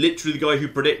he was literally the guy who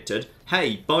predicted,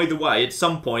 hey, by the way, at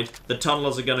some point, the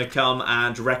tunnelers are going to come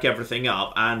and wreck everything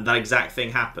up, and that exact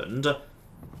thing happened,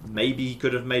 maybe he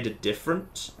could have made a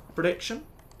different prediction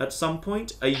at some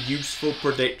point? A useful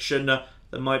prediction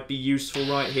that might be useful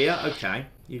right here? Okay,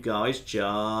 you guys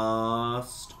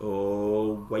just...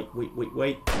 Oh,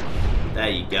 wait. There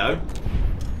you go.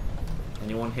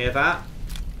 Anyone hear that?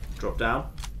 Drop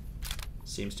down.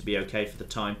 Seems to be okay for the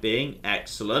time being.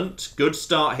 Excellent. Good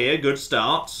start here. Good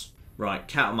start. Right,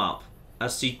 count them up. I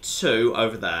see 2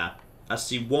 over there. I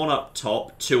see 1 up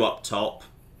top, 2 up top.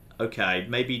 Okay,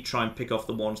 maybe try and pick off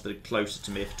the ones that are closer to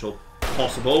me if at all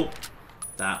possible.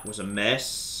 That was a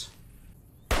miss.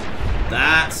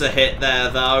 That's a hit there,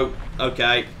 though.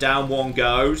 Okay, down 1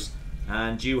 goes.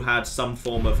 And you had some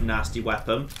form of nasty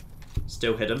weapon.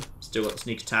 Still hit them. Still got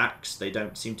sneak attacks. They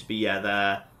don't seem to be...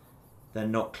 Yeah, they're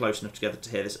not close enough together to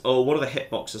hear this. Oh, what are the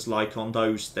hitboxes like on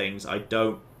those things? I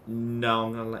don't know.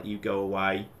 I'm going to let you go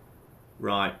away.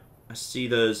 Right. I see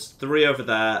there's 3 over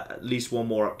there. At least 1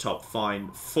 more up top.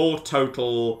 Fine. 4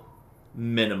 total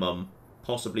minimum.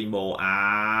 Possibly more.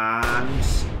 And...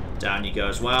 Down you go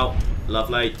as well.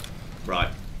 Lovely.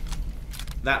 Right.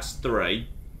 That's 3.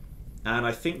 And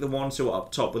I think the ones who are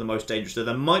up top were the most dangerous. So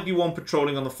there might be one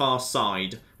patrolling on the far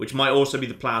side, which might also be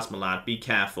the plasma lad. Be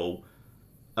careful.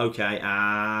 Okay,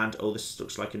 and... Oh, this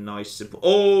looks like a nice, simple...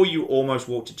 Oh, you almost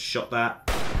walked into shot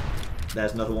that.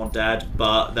 There's another one dead,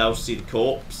 but they'll see the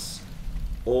corpse.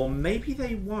 Or maybe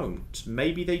they won't.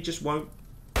 Maybe they just won't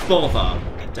bother.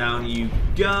 Down you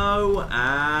go,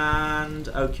 and...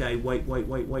 Okay, wait.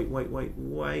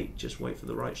 Just wait for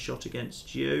the right shot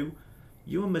against you.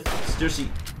 You are mysteriously...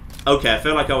 Okay, I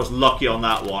feel like I was lucky on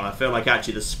that one. I feel like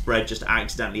actually the spread just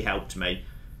accidentally helped me.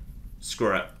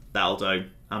 Screw it. That'll do.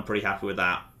 I'm pretty happy with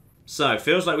that. So, it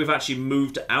feels like we've actually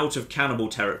moved out of cannibal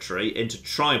territory into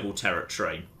tribal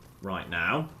territory right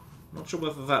now. Not sure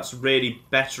whether that's really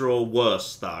better or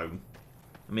worse, though.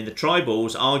 I mean, the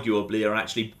tribals, arguably, are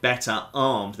actually better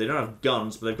armed. They don't have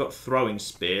guns, but they've got throwing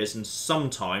spears, and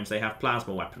sometimes they have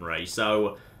plasma weaponry.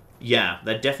 So, yeah,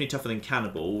 they're definitely tougher than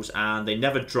cannibals, and they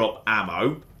never drop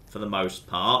ammo, for the most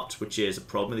part, which is a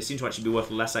problem. They seem to actually be worth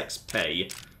less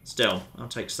XP. Still, I'll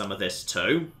take some of this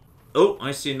too. Oh,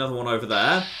 I see another one over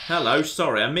there. Hello,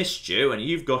 sorry, I missed you, and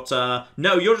you've got,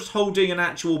 No, you're just holding an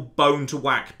actual bone to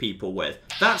whack people with.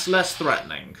 That's less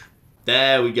threatening.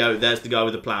 There we go, there's the guy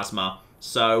with the plasma.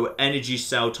 So, energy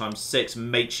cell times 6,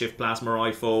 makeshift plasma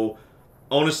rifle.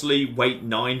 Honestly, weight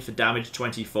 9 for damage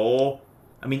 24.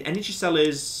 I mean, energy cell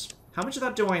is... How much of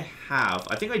that do I have?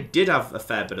 I think I did have a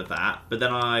fair bit of that, but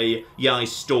then I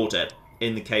stored it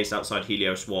in the case outside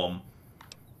Helios 1.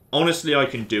 Honestly, I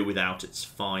can do without. It's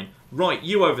fine. Right,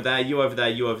 you over there, you over there,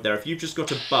 you over there. If you've just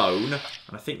got a bone, and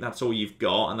I think that's all you've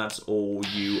got, and that's all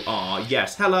you are.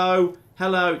 Yes, hello.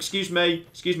 Hello, excuse me.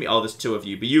 Excuse me. Oh, there's two of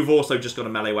you. But you've also just got a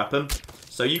melee weapon.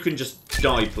 So you can just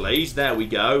die, please. There we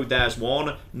go. There's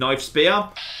one. Knife spear.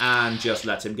 And just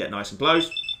let him get nice and close.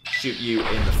 Shoot you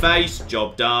in the face.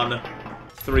 Job done.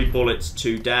 3 bullets,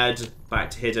 2 dead.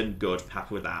 Back to hidden. Good.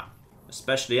 Happy with that.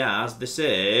 Especially as this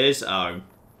is... Oh.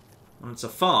 Well, it's a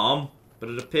farm. But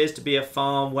it appears to be a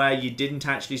farm where you didn't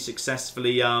actually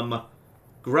successfully,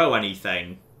 grow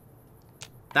anything.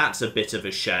 That's a bit of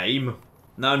a shame.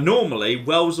 Now, normally,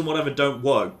 wells and whatever don't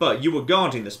work, but you were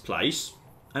guarding this place,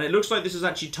 and it looks like this is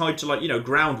actually tied to, like, you know,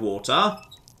 groundwater.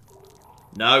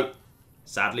 No,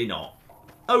 sadly not.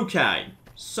 Okay,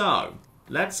 so,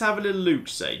 let's have a little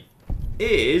look-see.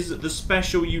 Is the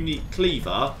special unique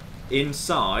cleaver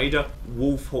inside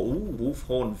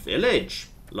Wolfhorn Village?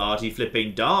 Lardy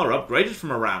flipping dar, upgraded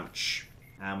from a ranch.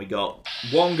 And we got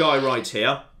one guy right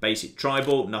here, basic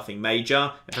tribal, nothing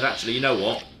major. But actually, you know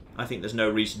what? I think there's no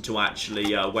reason to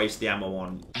actually waste the ammo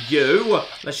on you.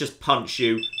 Let's just punch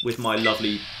you with my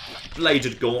lovely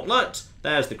bladed gauntlet.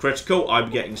 There's the critical. I'm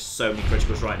getting so many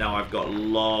criticals right now. I've got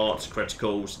lots of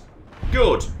criticals.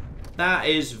 Good. That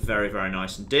is very, very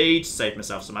nice indeed. Saved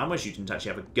myself some ammo. You didn't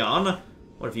actually have a gun.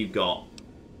 What have you got?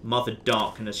 Mother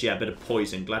Darkness. Yeah, a bit of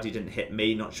poison. Glad he didn't hit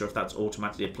me. Not sure if that's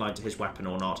automatically applied to his weapon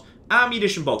or not.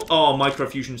 Ammunition box. Oh,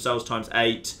 microfusion cells times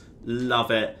 8.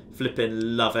 Love it.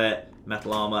 Flippin' love it.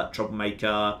 Metal armor,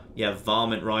 troublemaker, yeah,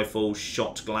 varmint rifle,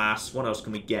 shot glass. What else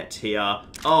can we get here?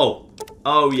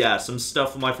 Oh yeah, some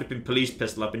stuff for my flipping police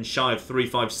pistol. I've been shy of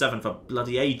 357 for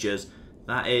bloody ages.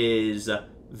 That is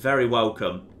very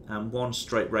welcome. And one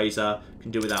straight razor, can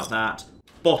do without that.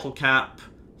 Bottle cap,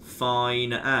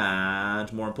 fine,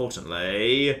 and more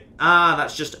importantly,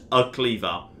 that's just a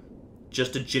cleaver.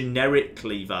 Just a generic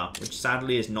cleaver, which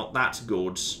sadly is not that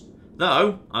good.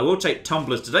 Though, I will take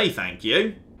tumblers today, thank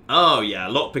you. Oh yeah,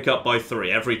 lockpick up by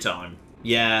 3 every time.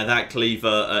 Yeah, that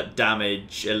cleaver at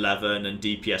damage 11 and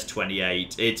DPS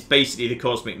 28. It's basically the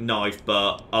cosmic knife,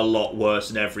 but a lot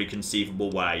worse in every conceivable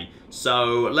way.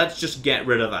 So let's just get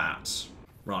rid of that.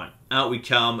 Right, out we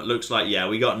come. It looks like, yeah,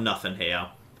 we got nothing here.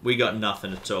 We got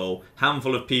nothing at all.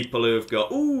 Handful of people who have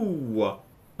got... Ooh!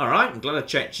 Alright, I'm glad I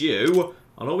checked you.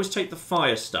 I'll always take the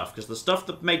fire stuff, because the stuff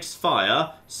that makes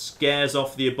fire scares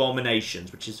off the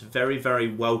abominations, which is very, very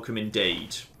welcome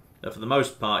indeed. But for the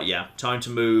most part, yeah, time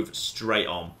to move straight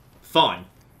on. Fine.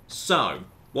 So,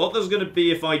 what there's going to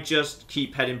be if I just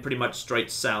keep heading pretty much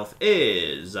straight south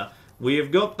is... We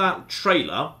have got that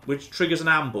trailer, which triggers an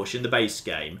ambush in the base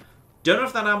game. Don't know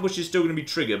if that ambush is still going to be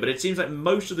triggered, but it seems like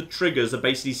most of the triggers are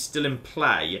basically still in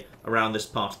play around this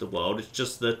part of the world. It's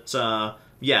just that,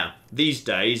 yeah, these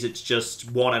days it's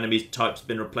just one enemy type's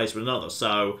been replaced with another.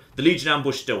 So the Legion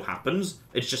ambush still happens.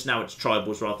 It's just now it's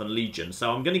tribals rather than Legion.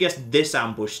 So I'm going to guess this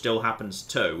ambush still happens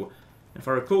too. If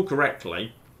I recall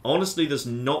correctly, honestly there's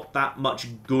not that much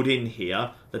good in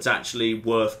here that's actually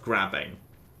worth grabbing.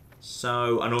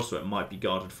 So, and also it might be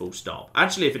guarded full stop.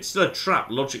 Actually, if it's still a trap,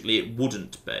 logically it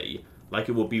wouldn't be. Like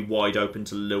it would be wide open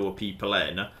to lure people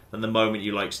in. Then the moment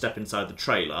you like step inside the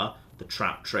trailer, the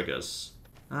trap triggers.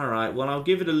 Alright, well I'll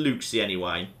give it a look-see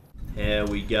anyway. Here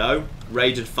we go.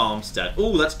 Raided Farmstead.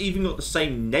 Oh, that's even got the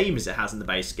same name as it has in the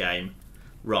base game.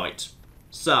 Right.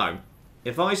 So,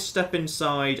 if I step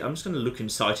inside... I'm just going to look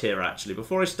inside here actually.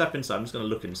 Before I step inside, I'm just going to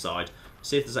look inside.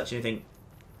 See if there's actually anything...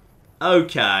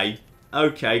 Okay.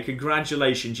 Okay,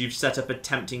 congratulations. You've set up a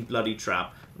tempting bloody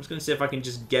trap. I'm just going to see if I can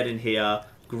just get in here,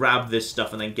 grab this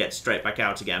stuff, and then get straight back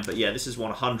out again. But yeah, this is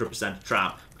 100% a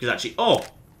trap. Because actually... Oh,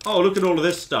 look at all of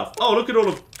this stuff. Oh, look at all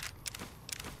of...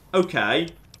 Okay.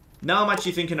 Now I'm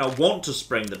actually thinking I want to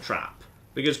spring the trap.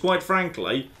 Because quite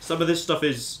frankly, some of this stuff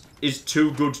is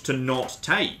too good to not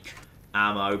take.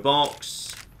 Ammo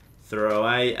box,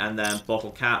 throwaway, and then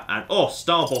bottle cap, and... Oh,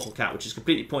 star bottle cap, which is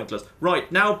completely pointless. Right,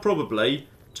 now probably...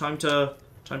 Time to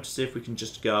see if we can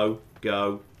just go.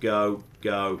 Where are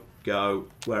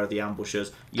the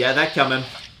ambushers? Yeah, they're coming.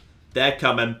 They're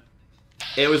coming.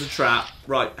 It was a trap.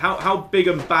 Right, how big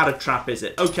and bad a trap is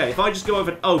it? Okay, if I just go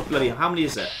over... Oh, bloody hell, how many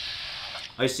is it?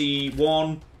 I see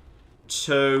 1,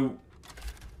 2...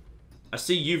 I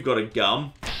see you've got a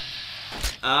gun.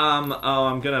 Oh,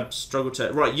 I'm gonna struggle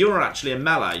to... Right, you're actually a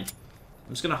melee. I'm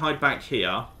just gonna hide back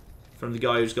here. From the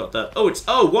guy who's got the...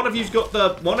 Oh, one of you's got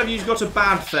a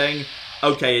bad thing.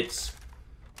 Okay,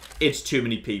 it's too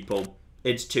many people.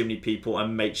 It's too many people.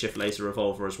 And makeshift laser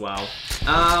revolver as well.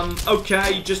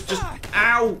 Okay, just...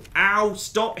 Ow!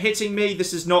 Stop hitting me.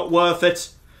 This is not worth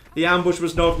it. The ambush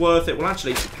was not worth it. Well,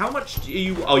 actually, how much do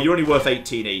you... Oh, you're only worth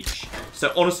 18 each.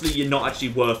 So honestly, you're not actually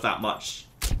worth that much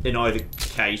in either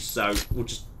case, so we'll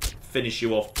just finish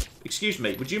you off. Excuse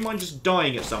me, would you mind just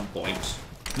dying at some point?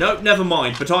 No, never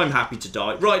mind, but I'm happy to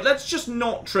die. Right, let's just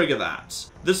not trigger that.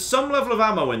 There's some level of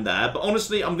ammo in there, but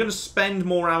honestly, I'm going to spend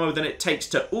more ammo than it takes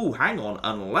to... Ooh, hang on,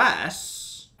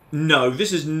 unless... No,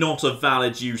 this is not a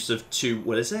valid use of 2...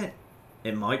 What is it?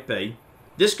 It might be.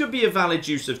 This could be a valid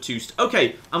use of 2...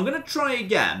 Okay, I'm going to try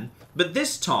again, but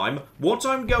this time, what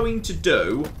I'm going to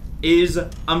do is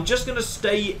I'm just going to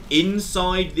stay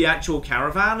inside the actual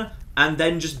caravan and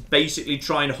then just basically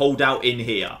try and hold out in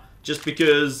here. Just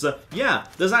because, yeah,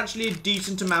 there's actually a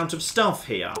decent amount of stuff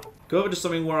here. Go over to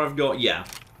something where I've got, yeah,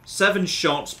 7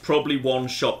 shots, probably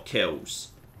 1-shot kills.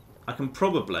 I can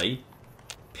probably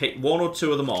pick 1 or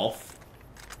 2 of them off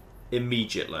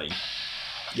immediately.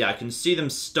 Yeah, I can see them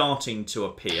starting to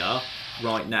appear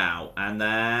right now. And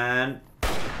then...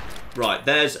 Right,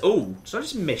 there's... Oh, did I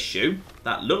just miss you?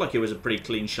 That looked like it was a pretty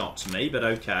clean shot to me, but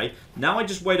okay. Now I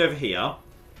just wait over here.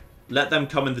 Let them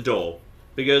come in the door.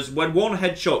 Because when 1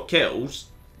 headshot kills,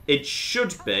 it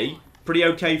should be pretty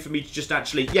okay for me to just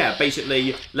actually, yeah,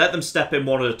 basically let them step in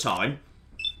 1 at a time.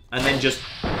 And then just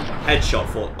headshot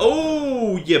for...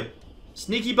 Oh, you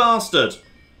sneaky bastard.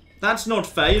 That's not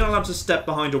fair. You're not allowed to step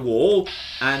behind a wall.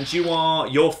 And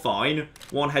you're fine.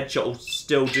 1 headshot will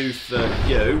still do for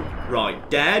you. Right,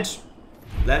 dead.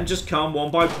 Let them just come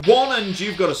 1 by 1 and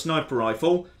you've got a sniper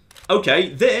rifle.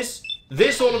 Okay, this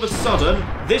all of a sudden,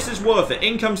 this is worth it.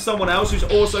 In comes someone else who's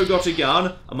also got a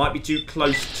gun. I might be too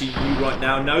close to you right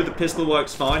now. No, the pistol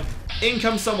works fine. In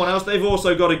comes someone else. They've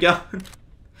also got a gun.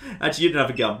 Actually, you didn't have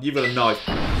a gun. You've got a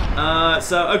knife.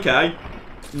 So, okay.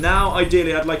 Now,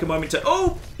 ideally, I'd like a moment to...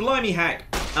 Oh, blimey hack.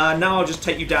 Now I'll just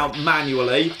take you down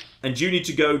manually. And you need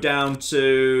to go down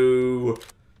to...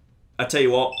 I tell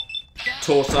you what.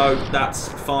 Torso. That's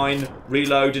fine.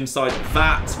 Reload inside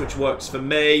that, which works for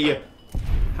me.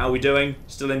 How are we doing?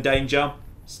 Still in danger?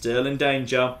 Still in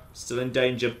danger. Still in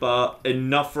danger, but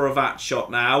enough for a VAT shot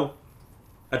now.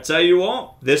 I tell you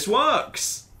what, this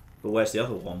works. But where's the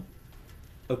other one?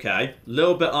 Okay, a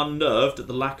little bit unnerved at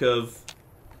the lack of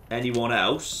anyone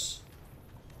else.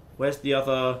 Where's the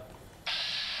other?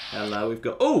 Hello, we've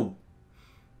got... Oh!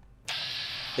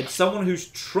 It's someone who's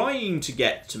trying to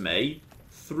get to me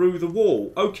through the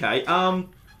wall. Okay,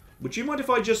 would you mind if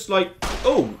I just, like...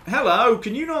 Oh, hello,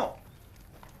 can you not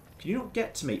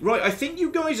get to me? Right, I think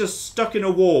you guys are stuck in a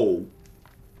wall.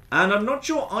 And I'm not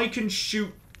sure I can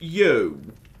shoot you.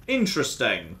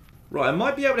 Interesting. Right, I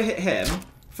might be able to hit him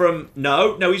from...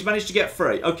 No, he's managed to get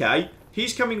free. Okay,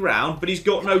 he's coming round, but he's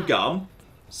got no gun.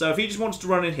 So if he just wants to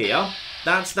run in here,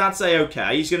 that's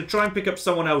A-okay. He's going to try and pick up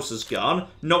someone else's gun.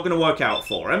 Not going to work out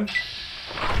for him.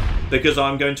 Because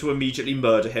I'm going to immediately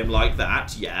murder him like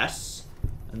that, yes.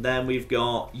 And then we've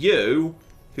got you,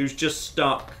 who's just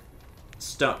stuck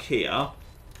here.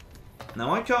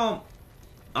 Now I can't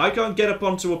get up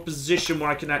onto a position where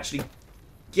I can actually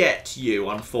get you,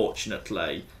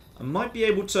 unfortunately. I might be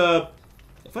able to...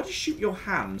 If I just shoot your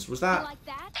hands, was that... Like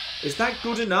that? Is that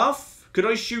good enough? Could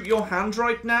I shoot your hand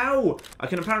right now? I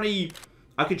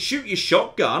could shoot your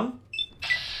shotgun.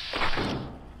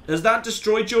 Has that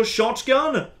destroyed your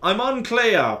shotgun? I'm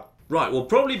unclear. Right, well,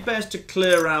 probably best to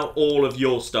clear out all of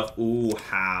your stuff. Ooh,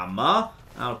 hammer.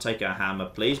 I'll take a hammer,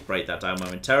 please. Break that down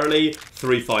momentarily.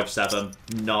 357.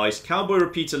 Nice. Cowboy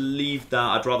repeater, leave that.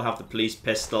 I'd rather have the police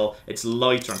pistol. It's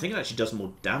lighter. I think it actually does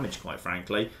more damage, quite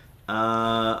frankly.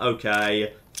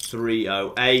 Okay.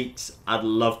 308. I'd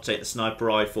love to take the sniper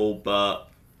rifle, but...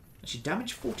 Actually,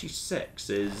 damage 46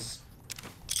 is...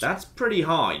 That's pretty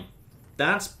high.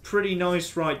 That's pretty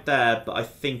nice right there, but I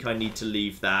think I need to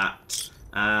leave that.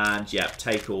 And, yeah,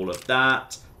 take all of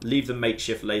that. Leave the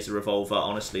makeshift laser revolver.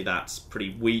 Honestly, that's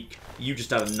pretty weak. You just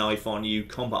had a knife on you.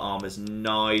 Combat armor's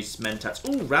nice. Mentats.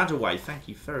 Ooh, Radaway. Thank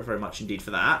you very, very much indeed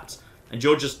for that. And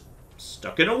you're just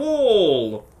stuck in a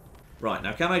wall. Right,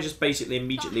 now can I just basically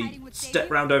immediately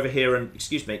step round over here and...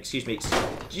 Excuse me.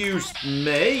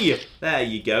 There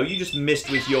you go. You just missed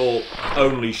with your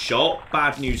only shot.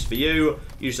 Bad news for you.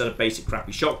 You just had a basic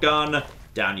crappy shotgun.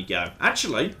 Down you go.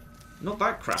 Actually... Not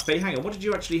that crappy. Hang on, what did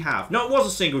you actually have? No, it was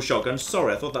a single shotgun.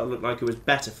 Sorry, I thought that looked like it was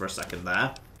better for a second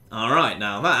there. Alright,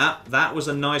 now that was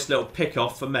a nice little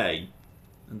pick-off for me.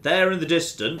 And there in the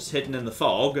distance, hidden in the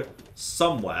fog,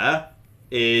 somewhere,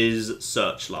 is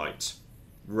Searchlight.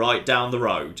 Right down the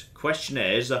road. Question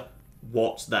is,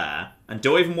 what's there? And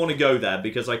do I even want to go there?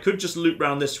 Because I could just loop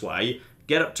round this way,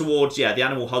 get up towards, yeah, the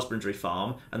animal husbandry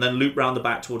farm, and then loop round the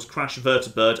back towards Crash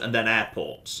Vertibird and then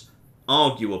airports.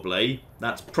 Arguably,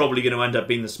 that's probably going to end up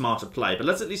being the smarter play. But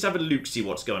let's at least have a look, see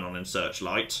what's going on in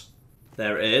Searchlight.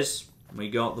 There it is. We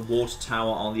got the water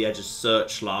tower on the edge of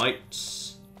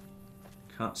Searchlight.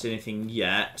 Can't see anything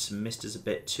yet. Mist is a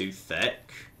bit too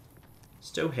thick.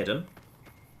 Still hidden.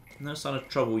 No sign of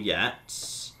trouble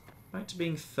yet. Back to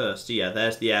being thirsty. Yeah,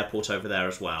 there's the airport over there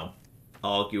as well.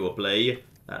 Arguably,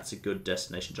 that's a good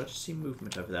destination. Did I just see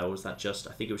movement over there, or was that just...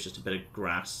 I think it was just a bit of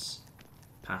grass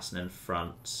passing in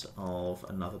front of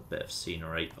another bit of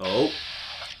scenery. Oh.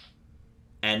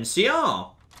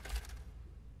 NCR.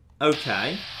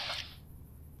 Okay.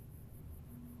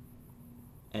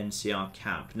 NCR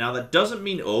camp. Now, that doesn't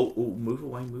mean... Oh, move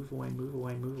away, move away, move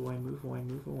away, move away, move away,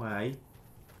 move away.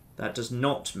 That does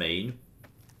not mean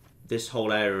this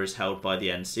whole area is held by the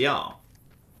NCR.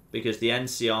 Because the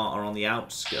NCR are on the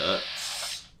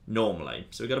outskirts normally.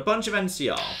 So we've got a bunch of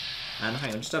NCR. And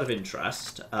hang on, just out of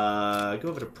interest, go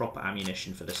over to proper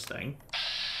ammunition for this thing.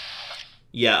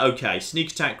 Yeah, okay.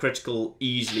 Sneak attack critical,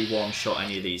 easily one-shot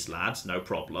any of these lads, no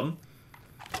problem.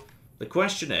 The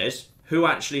question is, who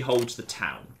actually holds the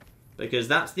town? Because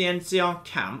that's the NCR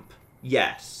camp,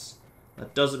 yes.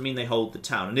 That doesn't mean they hold the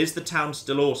town. And is the town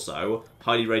still also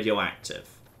highly radioactive?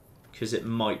 Because it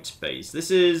might be. So this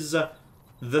is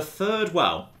the third,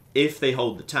 well, if they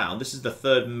hold the town, this is the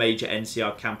third major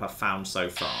NCR camp I've found so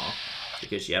far.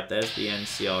 Because, yep, there's the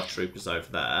NCR troopers over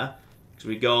there. So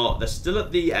we got, they're still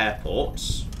at the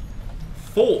airport.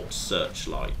 Fort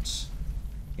Searchlight.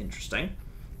 Interesting.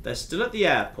 They're still at the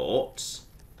airport.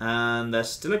 And they're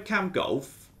still at Camp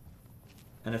Golf.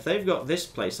 And if they've got this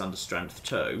place under strength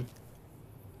too,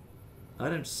 I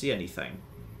don't see anything.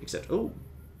 Except, oh.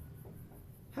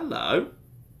 Hello.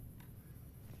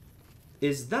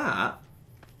 Is that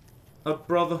a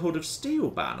Brotherhood of Steel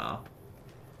banner?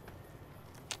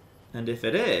 And if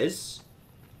it is,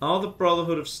 are the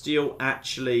Brotherhood of Steel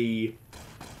actually...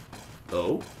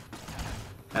 Oh.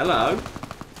 Hello.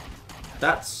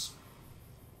 That's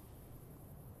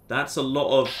a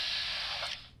lot of...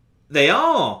 They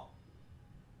are!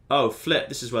 Oh, flip.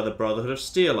 This is where the Brotherhood of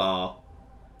Steel are.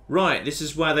 Right, this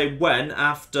is where they went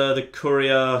after the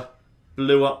courier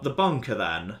blew up the bunker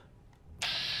then.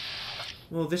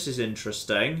 Well, this is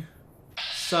interesting.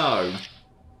 So,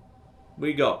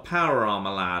 we got power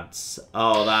armor, lads.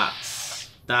 Oh,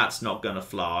 that's not gonna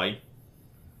fly.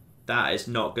 That is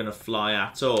not gonna fly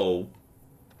at all.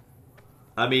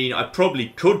 I mean, I probably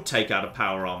could take out a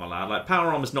power armor lad. Like, power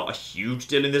armor's not a huge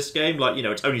deal in this game. Like, you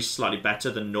know, it's only slightly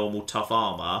better than normal tough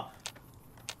armor.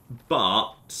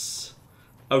 But,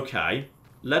 okay.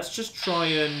 Let's just try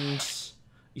and,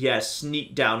 yeah,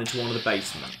 sneak down into one of the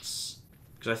basements.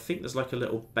 Because I think there's like a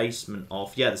little basement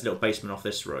off. Yeah, there's a little basement off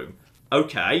this room.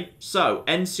 Okay, so,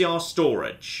 NCR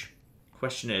storage.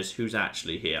 Question is, who's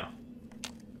actually here?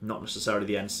 Not necessarily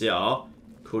the NCR.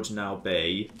 Could now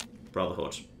be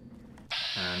Brotherhood.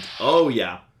 And, oh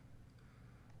yeah.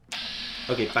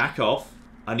 Okay, back off.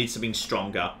 I need something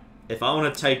stronger. If I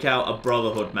want to take out a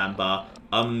Brotherhood member,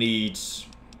 I'm gonna need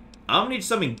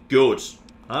something good.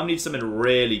 I'm gonna need something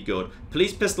really good.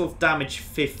 Police pistol damage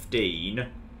 15.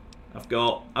 I've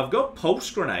got pulse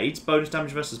grenades, bonus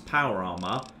damage versus power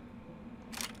armor.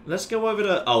 Let's go over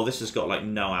to... Oh, this has got, like,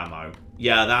 no ammo.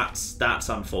 Yeah, that's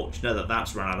unfortunate that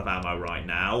that's run out of ammo right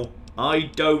now. I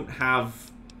don't have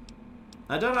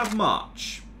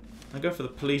much. I go for the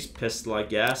police pistol, I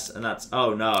guess, and that's...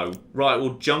 Oh, no. Right,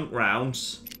 well, junk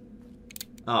rounds.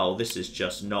 Oh, this is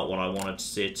just not what I wanted to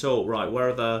see at all. Right, where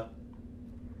are the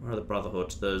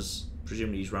Brotherhood? There's...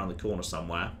 Presumably he's around the corner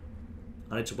somewhere.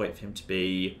 I need to wait for him to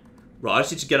be... Right, I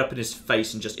just need to get up in his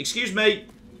face and just... Excuse me!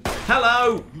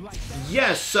 Hello!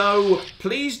 Yes, so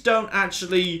please don't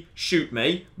actually shoot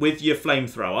me with your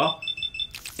flamethrower.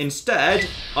 Instead,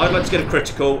 I'd like to get a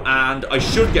critical, and I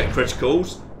should get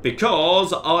criticals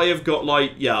because I have got,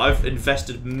 like, yeah, I've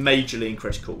invested majorly in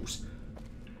criticals.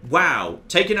 Wow,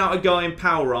 taking out a guy in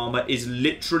power armor is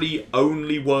literally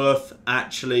only worth,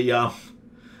 actually,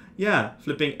 yeah,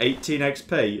 flipping 18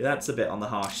 XP. That's a bit on the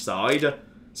harsh side.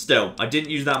 Still, I didn't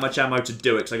use that much ammo to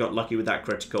do it because I got lucky with that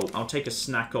critical. I'll take a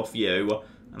snack off you,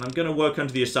 and I'm going to work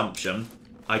under the assumption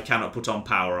I cannot put on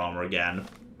power armor again.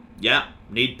 Yeah,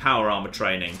 need power armor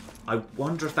training. I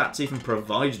wonder if that's even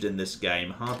provided in this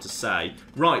game. Hard to say.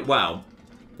 Right, well,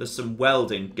 there's some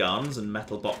welding guns and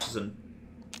metal boxes and...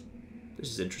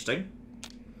 This is interesting.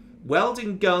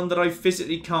 Welding gun that I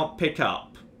physically can't pick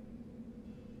up.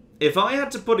 If I had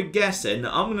to put a guess in,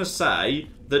 I'm going to say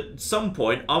that at some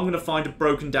point I'm going to find a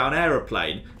broken down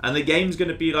aeroplane. And the game's going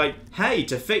to be like, hey,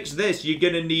 to fix this, you're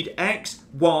going to need X,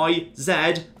 Y,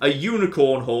 Z, a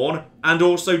unicorn horn, and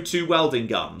also 2 welding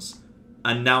guns.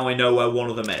 And now I know where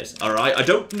one of them is. Alright, I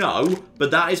don't know,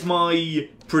 but that is my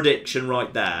prediction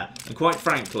right there. And quite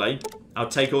frankly, I'll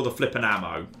take all the flippin'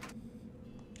 ammo.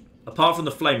 Apart from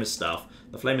the flamer stuff.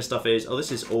 The flamer stuff is... Oh,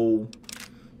 this is all...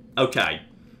 Okay.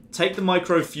 Take the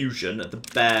microfusion at the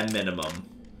bare minimum.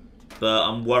 But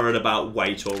I'm worried about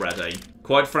weight already.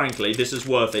 Quite frankly, this is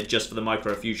worth it just for the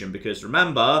microfusion. Because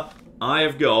remember, I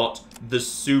have got the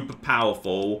super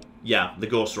powerful... Yeah, the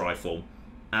Gauss rifle.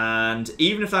 And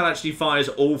even if that actually fires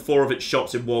all 4 of its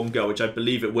shots in one go, which I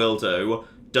believe it will do,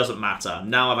 doesn't matter.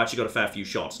 Now I've actually got a fair few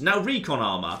shots. Now, recon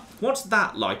armor. What's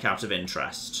that like out of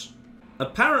interest?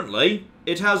 Apparently,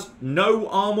 it has no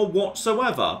armor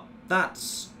whatsoever.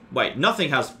 That's... Wait,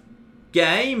 nothing has...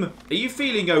 Game? Are you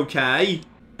feeling okay?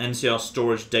 NCR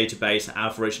storage database,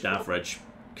 average and average.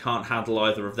 Can't handle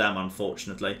either of them,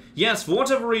 unfortunately. Yes, for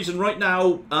whatever reason, right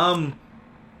now,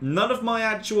 none of my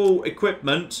actual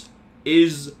equipment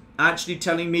is actually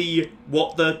telling me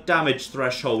what the damage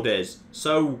threshold is.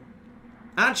 So,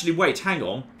 actually, wait, hang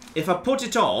on. If I put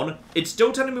it on, it's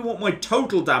still telling me what my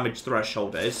total damage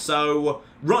threshold is. So,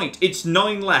 right, it's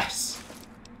 9 less.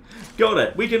 Got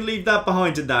it. We can leave that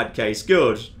behind in that case.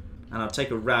 Good. And I'll take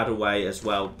a rad away as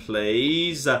well,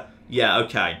 please. Yeah,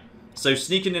 okay. So,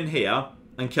 sneaking in here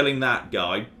and killing that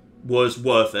guy was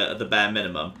worth it at the bare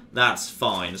minimum. That's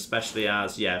fine, especially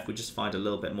as, yeah, if we just find a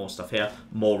little bit more stuff here,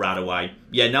 more Radaway.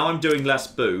 Yeah, now I'm doing less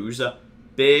booze.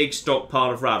 Big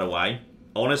stockpile of Radaway.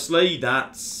 Honestly,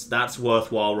 that's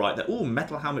worthwhile right there. Ooh,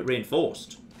 metal helmet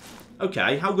reinforced.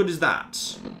 Okay, how good is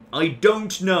that? I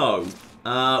don't know.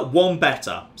 1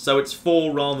 better, so it's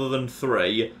 4 rather than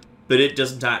 3. But it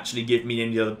doesn't actually give me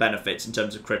any other benefits in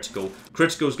terms of critical.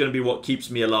 Critical is going to be what keeps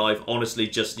me alive. Honestly,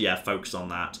 just, yeah, focus on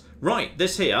that. Right,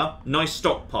 this here, nice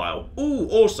stockpile. Ooh,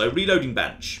 also, reloading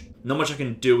bench. Not much I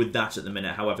can do with that at the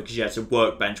minute, however, because, yeah, it's a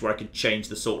workbench where I can change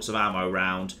the sorts of ammo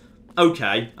around.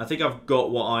 Okay, I think I've got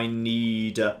what I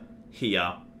need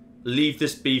here. Leave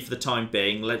this be for the time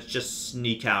being. Let's just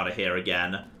sneak out of here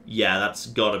again. Yeah, that's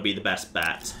got to be the best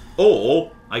bet.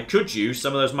 Or, I could use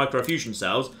some of those microfusion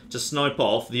cells to snipe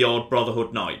off the odd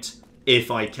Brotherhood Knight. If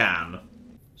I can.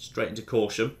 Straight into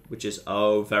caution, which is,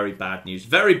 oh, very bad news.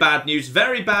 Very bad news,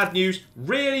 very bad news,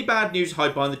 really bad news.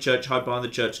 Hide behind the church, hide behind the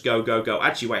church, go, go, go.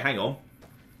 Actually, wait, hang on.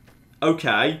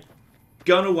 Okay.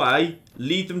 Gun away,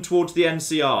 lead them towards the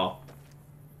NCR.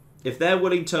 If they're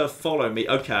willing to follow me,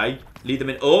 okay. Lead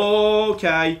them in,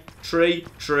 okay. Tree,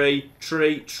 tree,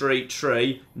 tree, tree,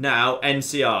 tree. Now,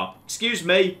 NCR. Excuse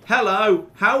me, hello,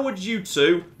 how would you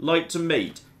two like to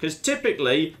meet? Because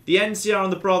typically, the NCR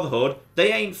and the Brotherhood,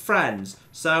 they ain't friends.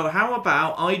 So how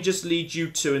about I just lead you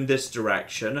two in this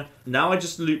direction. Now I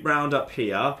just loop round up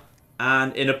here.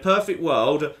 And in a perfect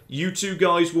world, you two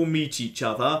guys will meet each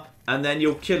other. And then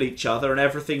you'll kill each other and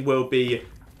everything will be...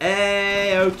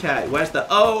 okay. Where's the...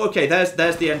 Oh, okay, there's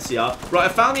the NCR. Right, I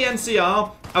found the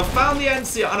NCR. I found the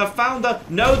NCR and I found the...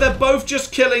 No, they're both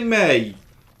just killing me.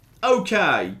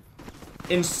 Okay.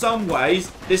 In some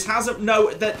ways, this hasn't...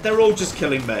 No, they're all just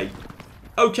killing me.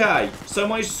 Okay, so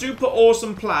my super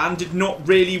awesome plan did not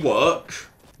really work.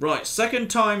 Right, second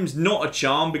time's not a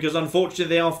charm because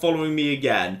unfortunately they are following me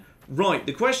again. Right,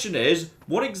 the question is,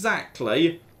 what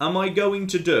exactly am I going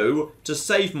to do to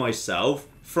save myself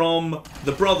from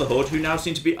the Brotherhood, who now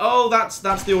seem to be... Oh, that's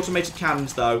the automated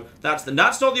cannons, though. That's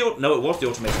not the... No, it was the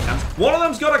automated cannons. One of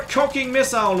them's got a cocking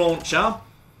missile launcher.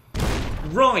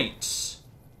 Right.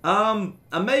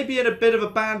 I may be in a bit of a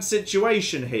bad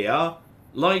situation here.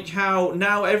 Like how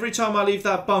now every time I leave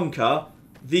that bunker,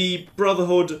 the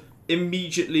Brotherhood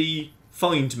immediately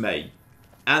find me.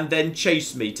 And then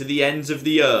chase me to the ends of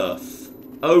the earth.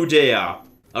 Oh dear.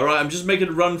 Alright, I'm just making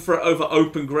a run for it over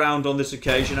open ground on this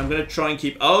occasion. I'm going to try and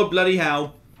keep... Oh, bloody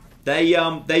hell.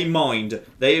 They mind.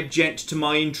 They object to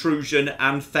my intrusion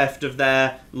and theft of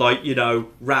their, like, you know,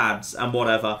 rads and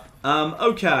whatever.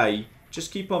 Okay.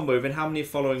 Just keep on moving. How many are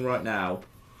following right now?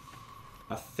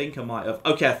 I think I might have...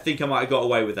 Okay, I think I might have got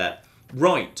away with it.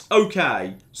 Right,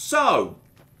 okay. So,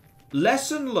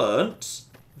 lesson learnt.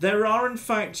 There are, in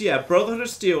fact, yeah, Brotherhood of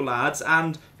Steel lads,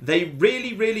 and they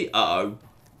really, really... Uh-oh.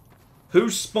 Who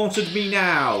spotted me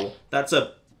now? That's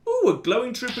a... Ooh, a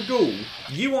glowing trooper ghoul.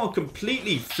 You are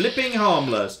completely flipping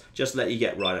harmless. Just let you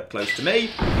get right up close to me.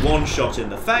 One shot in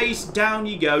the face. Down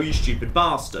you go, you stupid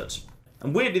bastard.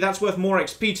 And weirdly, that's worth more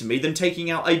XP to me than taking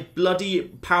out a bloody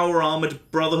power-armoured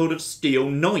Brotherhood of Steel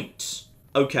knight.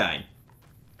 Okay.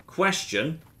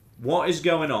 Question. What is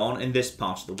going on in this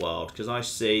part of the world? Because I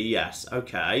see, yes,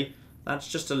 okay. That's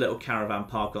just a little caravan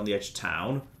park on the edge of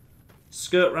town.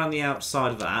 Skirt around the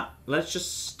outside of that. Let's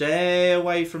just stay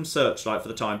away from Searchlight for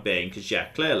the time being. Because, yeah,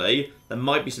 clearly, there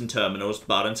might be some terminals.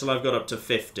 But until I've got up to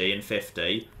 50 and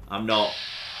 50, I'm not...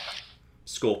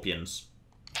 Scorpions.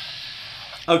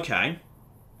 Okay.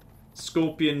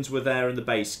 Scorpions were there in the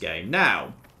base game.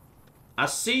 Now, I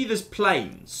see there's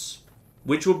planes,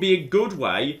 which would be a good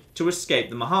way to escape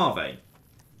the Mojave.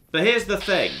 But here's the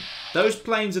thing. Those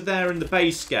planes are there in the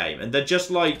base game, and they're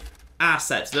just like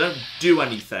assets. They don't do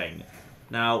anything.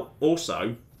 Now,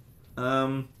 also,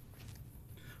 right,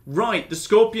 the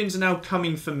Scorpions are now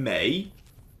coming for me,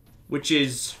 which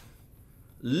is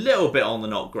a little bit on the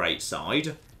not great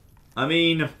side. I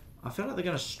mean, I feel like they're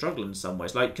going to struggle in some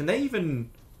ways. Like, can they even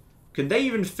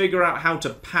figure out how to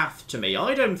path to me?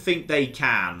 I don't think they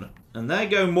can. And there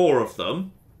go more of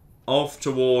them off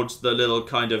towards the little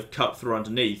kind of cut through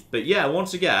underneath. But yeah,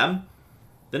 once again,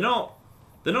 they're not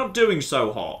doing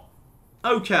so hot.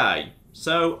 Okay,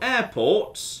 so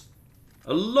airports,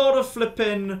 a lot of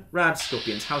flipping rad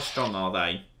Scorpions. How strong are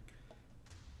they?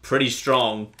 Pretty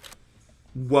strong.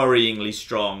 Worryingly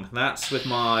strong. That's with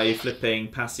my flipping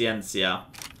paciencia.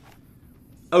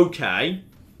 Okay.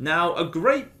 Now, a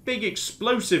great big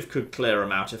explosive could clear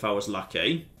them out if I was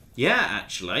lucky. Yeah,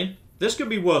 actually. This could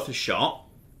be worth a shot.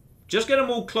 Just get them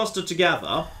all clustered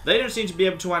together. They don't seem to be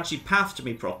able to actually path to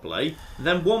me properly. And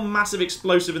then one massive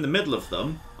explosive in the middle of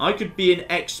them. I could be an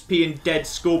XP and dead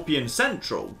Scorpion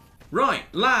Central. Right,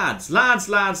 lads.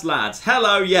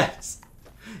 Hello, yes.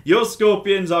 You're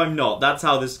Scorpions, I'm not. That's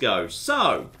how this goes.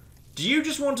 So, do you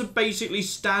just want to basically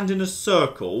stand in a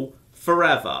circle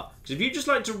forever? Because if you just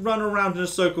like to run around in a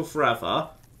circle forever,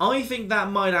 I think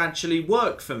that might actually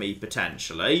work for me,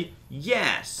 potentially.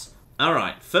 Yes.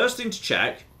 Alright, first thing to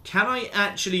check. Can I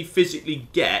actually physically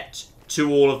get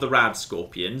to all of the rad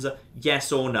Scorpions?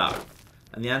 Yes or no?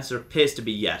 And the answer appears to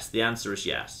be yes. The answer is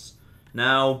yes.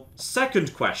 Now,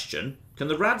 second question. Can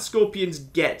the rad Scorpions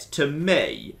get to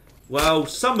me? Well,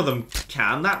 some of them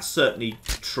can. That's certainly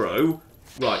true.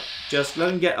 Right, just let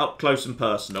them get up close and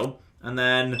personal. And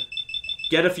then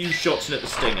get a few shots in at the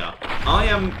Stinger. I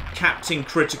am Captain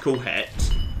Critical Hit,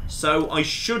 so I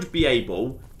should be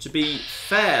able to be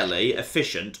fairly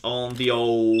efficient on the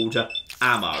old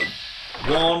ammo.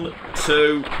 1,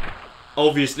 2...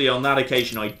 Obviously, on that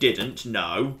occasion, I didn't,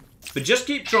 no. But just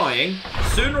keep trying.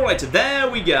 Sooner or later, there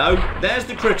we go. There's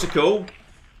the critical.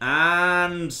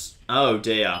 And... oh,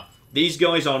 dear. These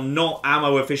guys are not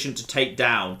ammo efficient to take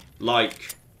down.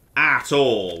 Like, at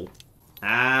all.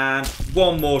 And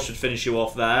one more should finish you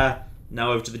off there.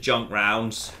 Now over to the junk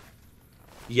rounds.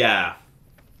 Yeah.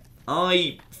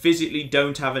 I physically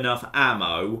don't have enough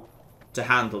ammo to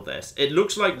handle this. It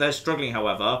looks like they're struggling,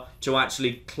 however, to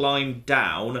actually climb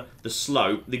down the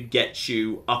slope that gets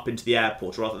you up into the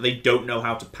airport. Or rather, they don't know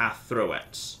how to path through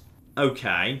it.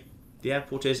 Okay. The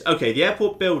airport is... okay, the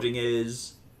airport building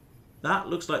is... that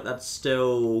looks like that's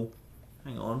still...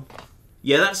 hang on.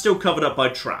 Yeah, that's still covered up by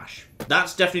trash.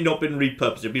 That's definitely not been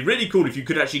repurposed. It'd be really cool if you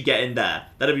could actually get in there.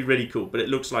 That'd be really cool, but it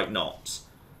looks like not.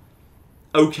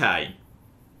 Okay.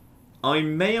 I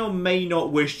may or may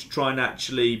not wish to try and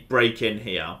actually break in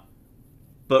here.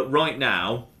 But right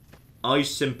now, I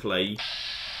simply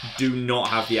do not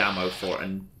have the ammo for it.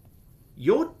 And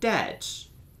you're dead.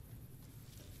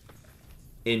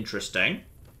 Interesting.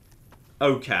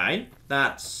 Okay,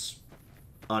 that's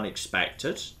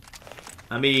unexpected.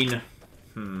 I mean,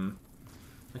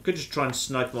 I could just try and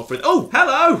snipe them off with... oh,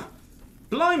 hello!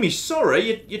 Blimey,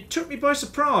 sorry, you took me by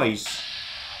surprise.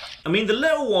 I mean, the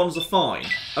little ones are fine.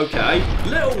 Okay,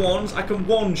 little ones I can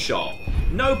one-shot.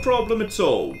 No problem at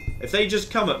all. If they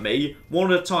just come at me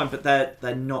one at a time, but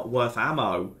they're not worth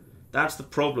ammo. That's the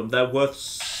problem. They're worth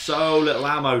so little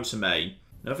ammo to me.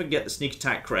 Now, if I can get the sneak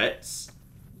attack crits,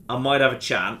 I might have a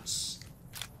chance.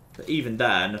 But even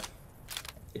then,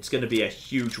 it's going to be a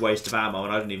huge waste of ammo,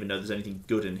 and I don't even know there's anything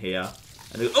good in here.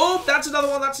 And oh, that's another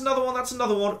one, that's another one, that's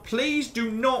another one. Please do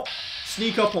not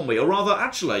sneak up on me. Or rather,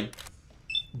 actually,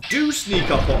 do sneak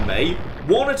up on me,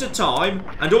 one at a time.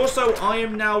 And also, I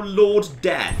am now Lord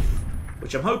Death,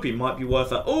 which I'm hoping might be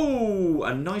worth a... ooh,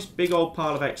 a nice big old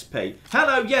pile of XP.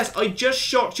 Hello, yes, I just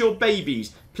shot your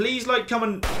babies. Please, like, come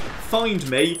and find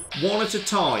me one at a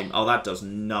time. Oh, that does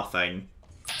nothing.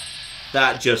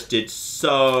 That just did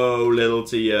so little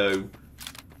to you.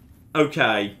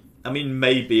 Okay. I mean,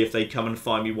 maybe if they come and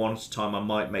find me one at a time, I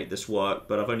might make this work.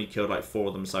 But I've only killed like 4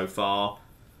 of them so far.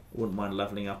 Wouldn't mind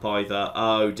leveling up either.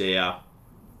 Oh, dear.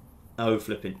 Oh,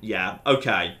 flipping... yeah.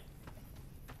 Okay.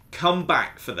 Come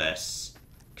back for this.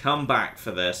 Come back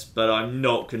for this. But I'm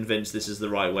not convinced this is the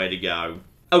right way to go.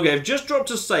 Okay, I've just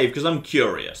dropped a save because I'm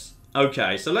curious.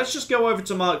 Okay, so let's just go over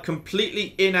to my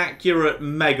completely inaccurate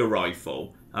mega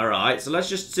rifle. Alright, so let's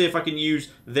just see if I can use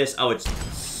this. Oh, it's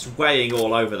swaying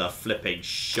all over the flipping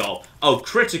shop. Oh,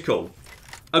 critical.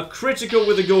 A critical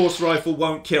with a Gauss rifle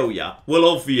won't kill ya. Well,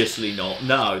 obviously not.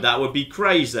 No, that would be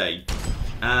crazy.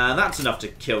 That's enough to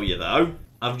kill you, though.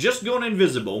 I've just gone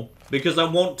invisible because I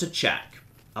want to check.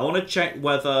 I want to check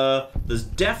whether there's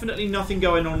definitely nothing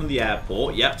going on in the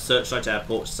airport. Yep, Searchlight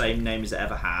Airport, same name as it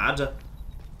ever had.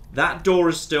 That door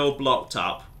is still blocked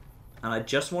up. And I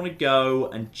just want to go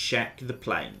and check the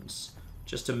planes.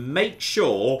 Just to make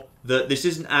sure that this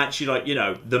isn't actually, like, you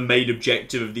know, the main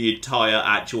objective of the entire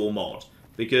actual mod.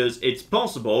 Because it's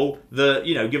possible that,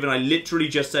 you know, given I literally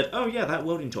just said, oh yeah, that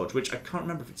welding torch, which I can't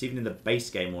remember if it's even in the base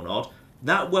game or not,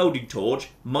 that welding torch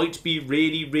might be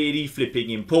really, really flipping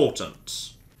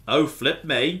important. Oh, flip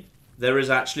me. There is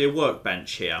actually a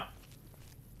workbench here.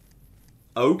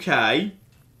 Okay.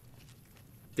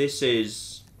 This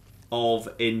is of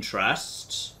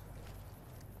interest.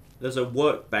 There's a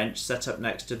workbench set up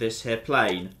next to this here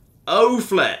plane. Oh,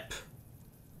 flip!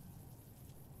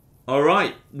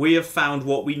 Alright, we have found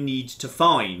what we need to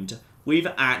find. We've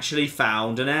actually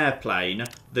found an airplane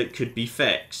that could be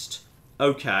fixed.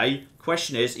 Okay,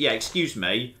 question is, yeah, excuse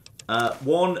me.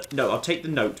 No, I'll take the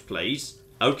note, please.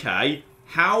 Okay,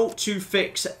 how to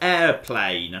fix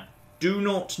airplane. Do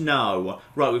not know.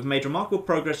 Right, we've made remarkable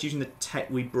progress using the tech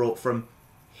we brought from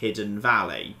Hidden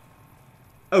Valley.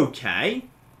 Okay,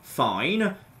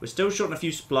 fine. We're still short on a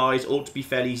few supplies. Ought to be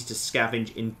fairly easy to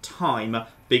scavenge in time.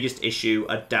 Biggest issue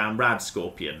are damn rad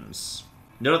scorpions.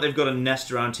 Now that they've got a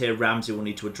nest around here, Ramsey will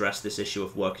need to address this issue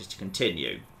if work is to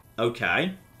continue.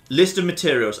 Okay. List of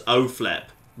materials. Oh,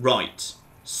 flip. Right.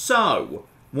 So,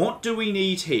 what do we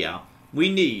need here?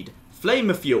 We need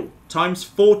flamer fuel times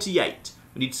 48.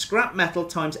 We need scrap metal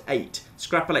times 8.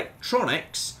 Scrap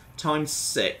electronics times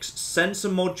 6. Sensor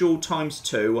module times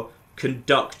 2.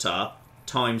 Conductor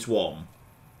times 1.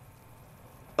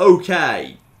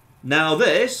 Okay. Now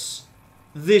this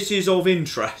is of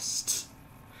interest.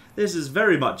 This is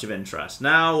very much of interest.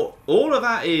 Now, all of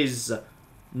that is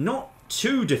not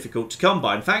too difficult to come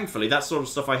by, and thankfully that sort of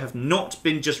stuff I have not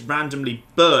been just randomly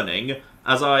burning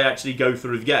as I actually go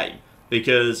through the game.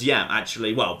 Because, yeah,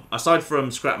 actually, well, aside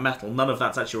from scrap metal, none of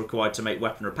that's actually required to make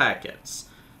weapon repair kits.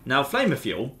 Now, flamer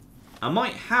fuel, I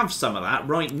might have some of that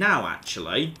right now,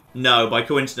 actually. No, by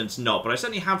coincidence not, but I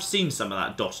certainly have seen some of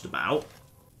that dotted about.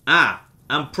 Ah,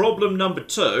 and problem number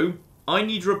 2, I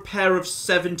need repair of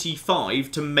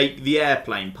 75 to make the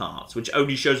airplane parts, which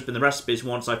only shows up in the recipes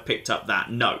once I've picked up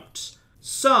that note.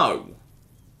 So,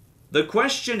 the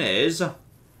question is,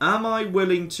 am I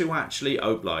willing to actually...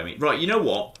 Oh, blimey. Right, you know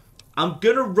what? I'm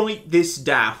going to write this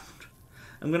down.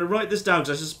 I'm going to write this down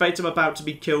because I suspect I'm about to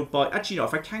be killed by... Actually, no,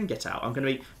 if I can get out, I'm going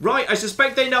to be... Right, I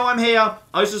suspect they know I'm here.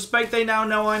 I suspect they now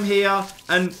know I'm here.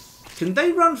 And can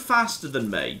they run faster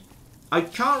than me? I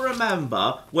can't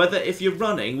remember whether if you're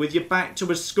running with your back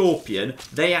to a scorpion,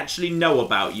 they actually know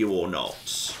about you or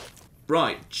not.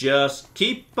 Right, just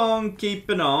keep on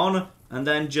keeping on, and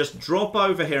then just drop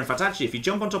over here. In fact, actually, if you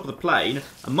jump on top of the plane,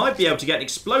 I might be able to get an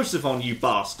explosive on you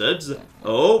bastards.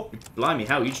 Oh, blimey,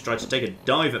 hell, you just tried to take a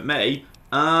dive at me.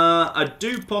 I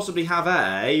do possibly have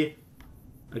a...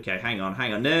 Okay, hang on.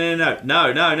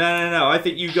 No. I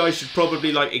think you guys should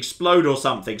probably, like, explode or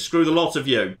something. Screw the lot of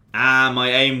you. Ah,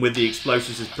 my aim with the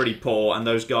explosives is pretty poor, and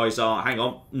those guys are... Hang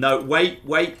on. No, wait.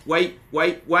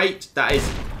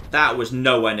 That was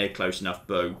nowhere near close enough,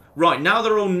 boo. Right, now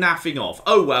they're all naffing off.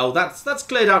 Oh, well, that's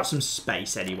cleared out some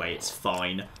space anyway. It's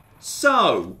fine.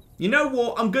 So, you know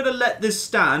what? I'm going to let this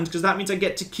stand, because that means I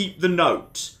get to keep the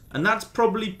note. And that's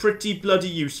probably pretty bloody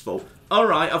useful.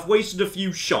 Alright, I've wasted a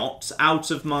few shots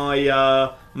out of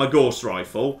my my Gauss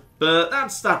rifle, but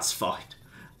that's fine.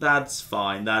 That's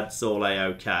fine, that's all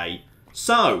a-okay.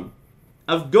 So,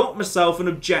 I've got myself an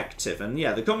objective, and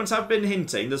yeah, the comments have been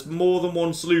hinting there's more than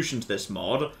one solution to this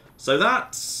mod, so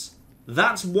that's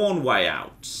one way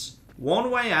out.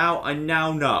 One way out, I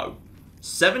now know.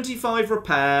 75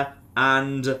 repair,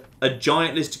 and a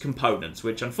giant list of components,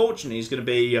 which unfortunately is going to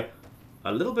be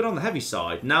a little bit on the heavy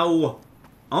side. Now...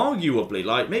 Arguably,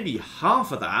 like, maybe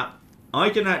half of that I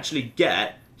can actually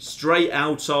get straight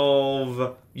out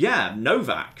of, yeah,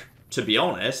 Novak, to be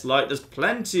honest. Like, there's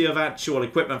plenty of actual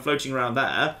equipment floating around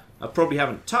there I probably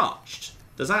haven't touched.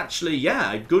 There's actually,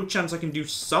 yeah, a good chance I can do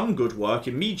some good work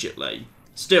immediately.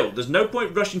 Still, there's no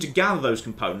point rushing to gather those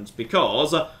components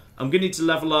because I'm going to need to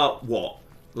level up, what,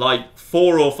 like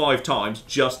 4 or 5 times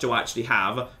just to actually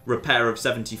have repair of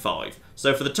 75.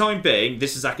 So for the time being,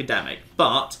 this is academic,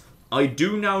 but... I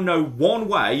do now know one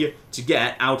way to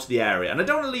get out of the area. And I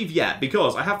don't want to leave yet,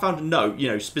 because I have found a note, you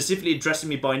know, specifically addressing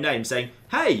me by name, saying,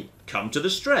 hey, come to the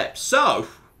strip. So,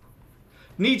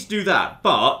 need to do that.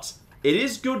 But, it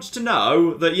is good to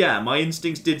know that, yeah, my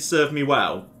instincts did serve me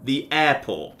well. The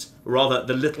airport, or rather,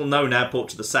 the little-known airport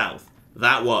to the south.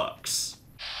 That works.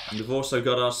 And we've also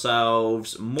got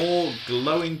ourselves more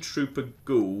glowing trooper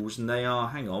ghouls, and they are,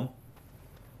 hang on.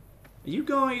 Are you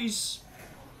guys...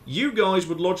 You guys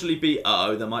would logically be...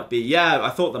 Uh-oh, there might be... Yeah, I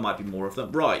thought there might be more of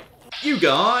them. Right. You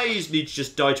guys need to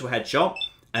just die to a headshot.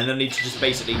 And then need to just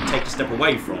basically take a step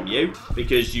away from you.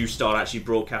 Because you start actually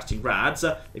broadcasting rads.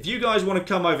 If you guys want to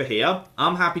come over here,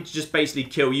 I'm happy to just basically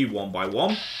kill you one by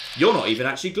one. You're not even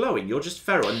actually glowing. You're just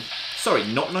feral. Sorry,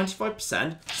 not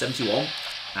 95%. 71.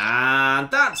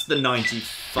 And that's the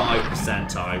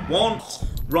 95% I want.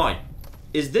 Right.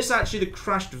 Is this actually the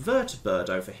crashed vertibird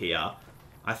over here?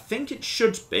 I think it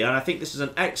should be, and I think this is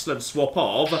an excellent swap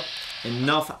of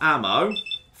enough ammo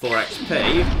for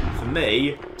XP for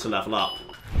me to level up.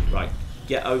 Right,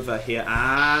 get over here,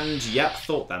 and yep,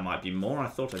 thought there might be more. I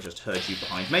thought I just heard you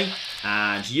behind me.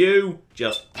 And you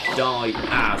just die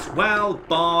as well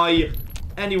by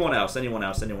anyone else, anyone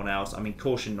else, anyone else. I mean,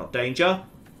 caution, not danger.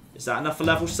 Is that enough for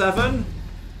level 7? And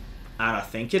I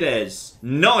think it is.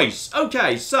 Nice!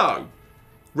 Okay, so...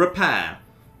 repair.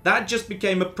 That just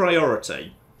became a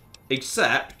priority.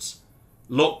 Except,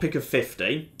 lockpick of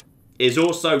 50 is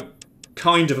also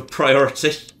kind of a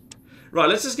priority. Right,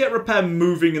 let's just get repair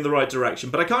moving in the right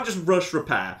direction. But I can't just rush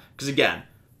repair. Because again,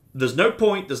 there's no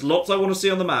point. There's lots I want to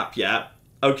see on the map yet.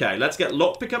 Okay, let's get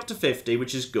lockpick up to 50,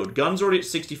 which is good. Guns already at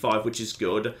 65, which is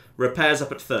good. Repairs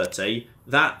up at 30.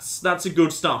 That's a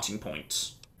good starting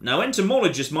point. Now,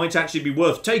 entomologists might actually be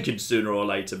worth taking sooner or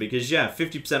later, because, yeah,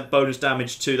 50% bonus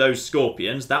damage to those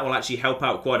scorpions, that will actually help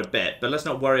out quite a bit. But let's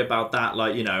not worry about that,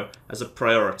 like, you know, as a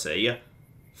priority.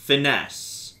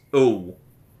 Finesse. Ooh.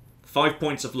 5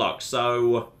 points of luck,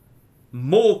 so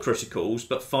more criticals,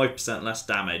 but 5% less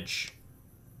damage.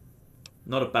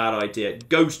 Not a bad idea.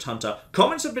 Ghost Hunter.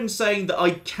 Comments have been saying that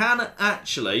I can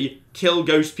actually kill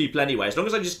ghost people anyway. As long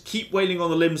as I just keep wailing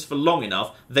on the limbs for long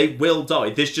enough, they will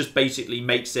die. This just basically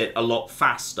makes it a lot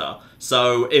faster.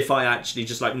 So if I actually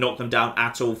just like knock them down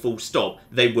at all full stop,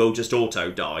 they will just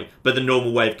auto-die. But the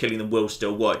normal way of killing them will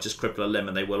still work. Just cripple a limb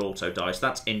and they will auto-die. So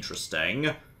that's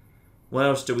interesting. What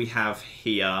else do we have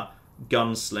here?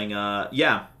 Gunslinger.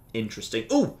 Yeah, interesting.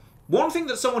 Ooh! One thing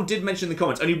that someone did mention in the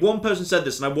comments, only one person said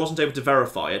this and I wasn't able to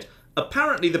verify it.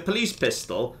 Apparently the police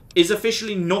pistol is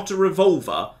officially not a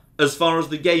revolver as far as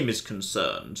the game is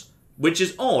concerned. Which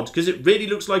is odd, because it really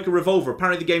looks like a revolver.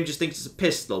 Apparently the game just thinks it's a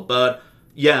pistol, but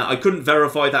yeah, I couldn't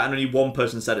verify that and only one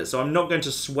person said it, so I'm not going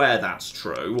to swear that's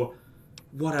true.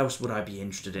 What else would I be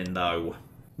interested in, though?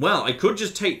 Well, I could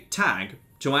just take tag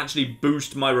to actually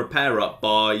boost my repair up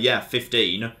by, yeah,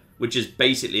 15, which is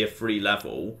basically a free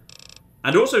level.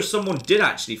 And also someone did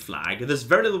actually flag. There's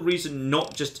very little reason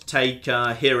not just to take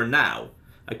here and now.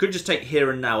 I could just take here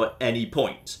and now at any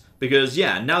point. Because,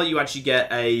 yeah, now that you actually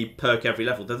get a perk every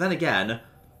level. But then again,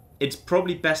 it's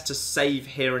probably best to save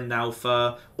here and now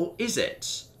for... Or is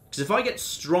it? Because if I get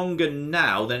stronger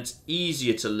now, then it's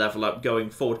easier to level up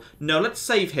going forward. No, let's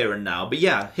save here and now. But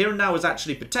yeah, here and now is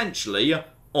actually potentially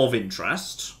of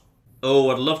interest.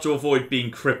 Oh, I'd love to avoid being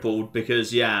crippled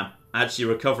because, yeah... Actually,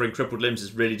 recovering crippled limbs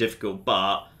is really difficult,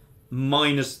 but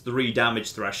 -3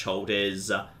 damage threshold is...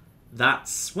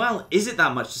 that's... well, is it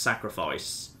that much to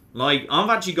sacrifice? Like, I've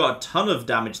actually got a ton of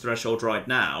damage threshold right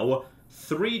now.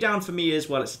 3 down for me is,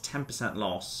 well, it's a 10%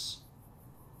 loss.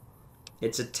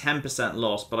 It's a 10%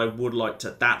 loss, but I would like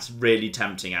to... That's really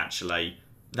tempting, actually.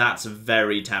 That's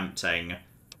very tempting.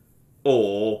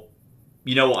 Or,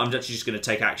 you know what, I'm actually just going to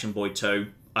take Action Boy 2.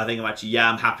 I think I'm actually... yeah,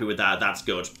 I'm happy with that. That's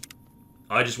good.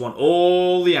 I just want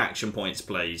all the action points,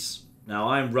 please. Now,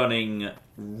 I'm running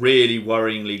really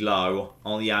worryingly low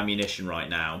on the ammunition right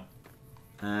now.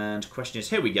 And question is,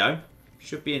 here we go.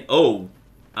 Should be in... oh.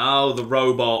 Oh, the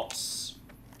robots.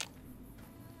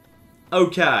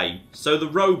 Okay, so the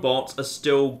robots are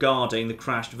still guarding the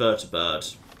crashed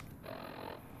vertibird.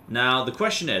 Now, the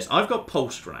question is, I've got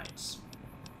pulse grenades.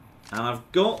 And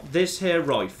I've got this here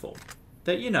rifle.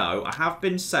 That, you know, I have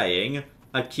been saying...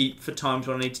 I keep for times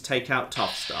when I need to take out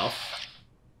tough stuff.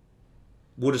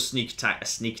 Would a sneak attack... a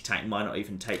sneak attack might not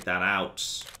even take that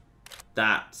out.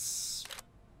 That's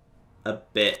a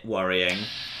bit worrying.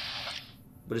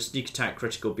 Would a sneak attack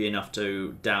critical be enough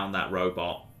to down that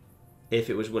robot? If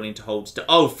it was willing to hold still...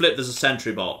 oh, flip, there's a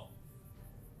sentry bot.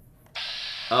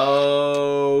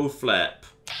 Oh, flip.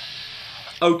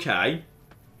 Okay.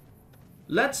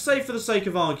 Let's say for the sake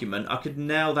of argument, I could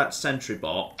nail that sentry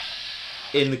bot...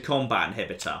 in the combat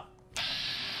inhibitor.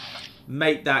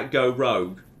 Make that go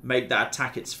rogue. Make that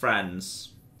attack its friends.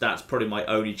 That's probably my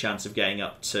only chance of getting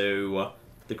up to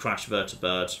the crashed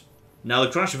vertibird. Now,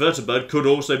 the crashed vertibird could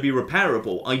also be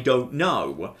repairable. I don't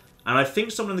know. And I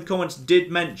think someone in the comments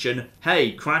did mention,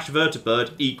 hey, crashed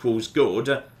vertibird equals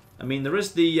good. I mean, there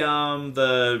is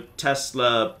the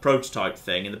Tesla prototype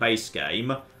thing in the base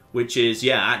game, which is,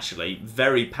 yeah, actually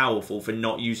very powerful for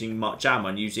not using much ammo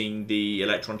and using the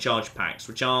electron charge packs,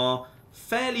 which are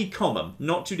fairly common,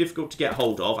 not too difficult to get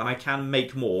hold of, and I can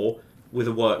make more with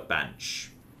a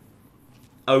workbench.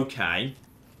 Okay,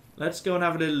 let's go and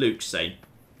have a little look-see.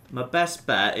 My best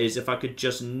bet is if I could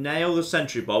just nail the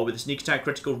sentry bot with a sneak attack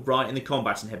critical right in the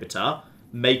combat inhibitor,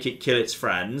 make it kill its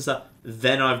friends,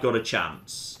 then I've got a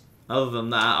chance. Other than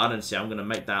that, I don't see how I'm going to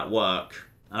make that work.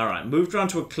 Alright, moved around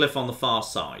to a cliff on the far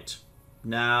side.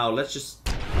 Now, let's just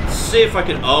see if I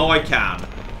can... Oh, I can.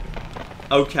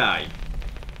 Okay.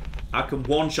 I can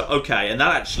one-shot... Okay, and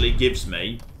that actually gives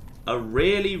me a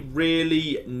really,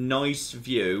 really nice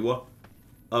view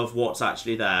of what's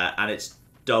actually there. And it's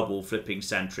double flipping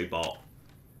sentry bot.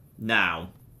 Now,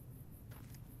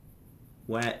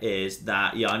 where is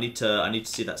that? Yeah, I need to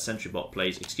see that sentry bot,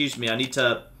 please. Excuse me, I need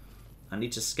to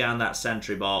scan that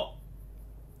sentry bot.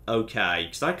 Okay,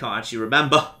 because I can't actually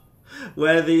remember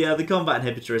where the combat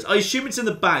inhibitor is. I assume it's in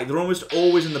the back. They're almost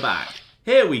always in the back.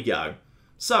 Here we go.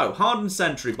 So, hardened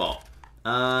sentry bot.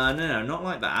 No, not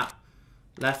like that.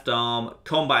 Left arm,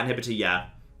 combat inhibitor, yeah.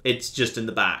 It's just in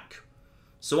the back.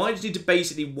 So I just need to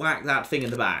basically whack that thing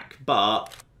in the back.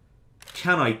 But,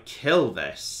 can I kill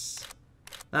this?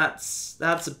 That's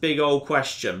a big old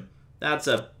question. That's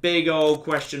a big old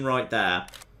question right there.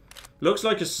 Looks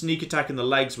like a sneak attack in the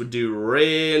legs would do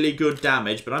really good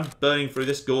damage, but I'm burning through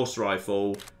this Gauss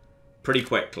rifle pretty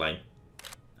quickly.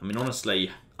 I mean,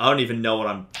 honestly, I don't even know what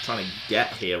I'm trying to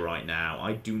get here right now.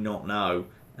 I do not know.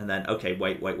 And then, okay,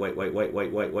 wait. Oh,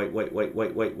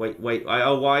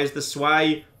 why is the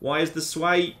sway? Why is the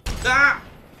sway? Ah!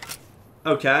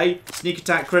 Okay, sneak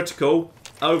attack critical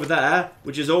over there,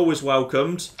 which is always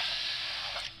welcomed.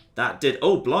 That did...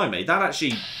 Oh, blimey. That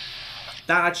actually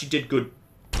did good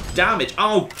damage.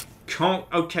 Oh, can't...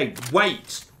 Okay,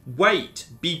 wait.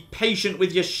 Be patient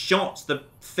with your shots. The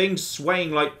thing's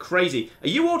swaying like crazy. Are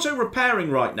you auto-repairing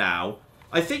right now?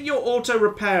 I think you're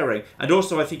auto-repairing. And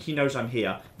also, I think he knows I'm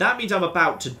here. That means I'm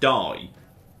about to die.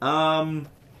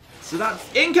 So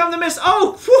that's... In come the miss...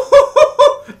 Oh!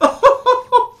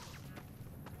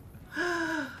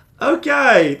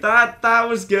 Okay, that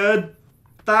was good.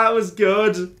 That was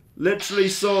good. Literally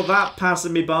saw that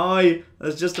passing me by.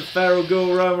 There's just a feral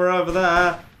ghoul roamer over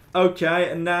there.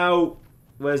 Okay, and now...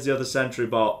 Where's the other sentry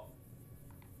bot?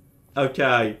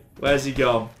 Okay, where's he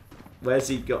gone? Where's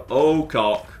he gone? Oh,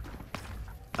 cock.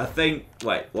 I think...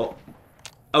 Wait, what?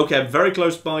 Okay, I'm very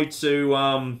close by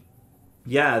to,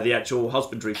 yeah, the actual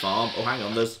husbandry farm. Oh, hang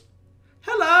on, there's...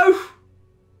 Hello!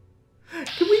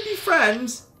 Can we be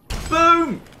friends?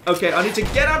 Boom! Okay, I need to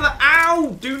get out of the...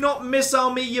 Ow! Do not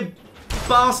missile me, you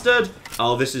bastard!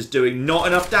 Oh, this is doing not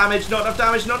enough damage, not enough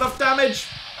damage, not enough damage!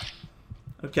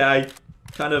 Okay.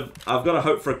 Kind of... I've got to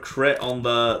hope for a crit on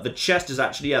the chest is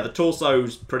actually... Yeah, the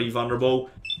torso's pretty vulnerable.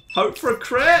 Hope for a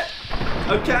crit!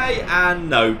 Okay, and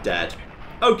no, dead.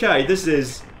 Okay, this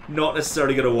is not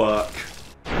necessarily going to work.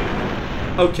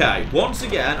 Okay, once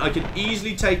again, I can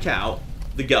easily take out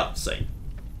the Gutsy.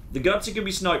 The Gutsy can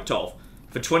be sniped off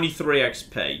for 23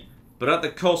 XP, but at the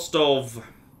cost of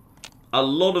a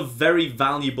lot of very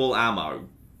valuable ammo.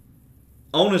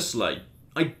 Honestly,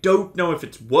 I don't know if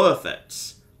it's worth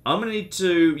it. I'm going to need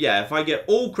to, yeah, if I get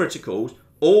all criticals,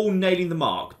 all nailing the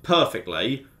mark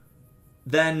perfectly,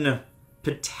 then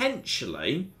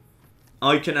potentially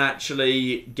I can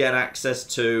actually get access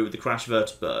to the Crash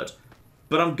Vertibird.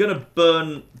 But I'm going to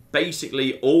burn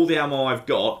basically all the ammo I've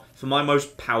got for my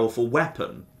most powerful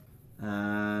weapon.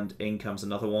 And in comes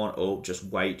another one. Oh, just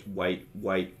wait.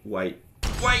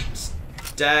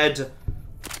 Dead.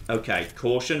 Okay,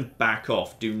 caution, back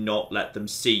off. Do not let them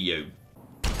see you.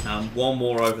 And one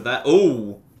more over there.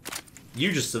 Oh,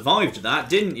 you just survived that,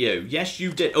 didn't you? Yes,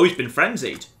 you did. Oh, he's been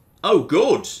frenzied. Oh,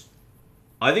 good.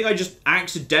 I think I just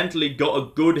accidentally got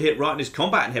a good hit right in his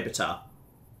combat inhibitor.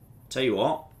 Tell you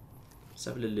what. Let's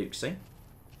have a little look, see?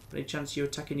 Any chance you're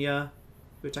attacking your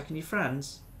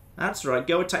friends? That's right,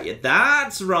 go attack you.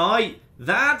 That's right.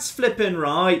 That's flipping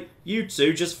right. You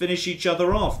two just finish each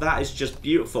other off. That is just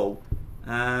beautiful.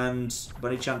 And by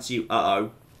any chance you...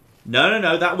 Uh-oh.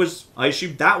 No, that was... I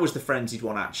assume that was the frenzied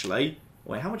one, actually.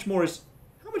 Wait, how much more is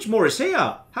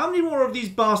here? How many more of these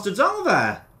bastards are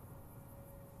there?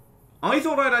 I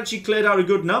thought I'd actually cleared out a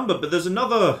good number, but there's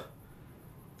another...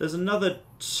 There's another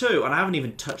two, and I haven't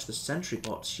even touched the sentry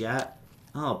bots yet.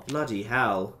 Oh, bloody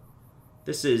hell.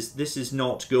 This is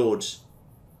not good.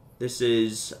 This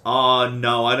is... Oh,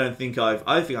 no, I think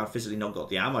I've physically not got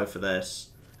the ammo for this.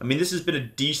 I mean, this has been a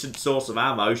decent source of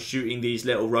ammo, shooting these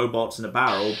little robots in a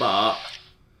barrel, but...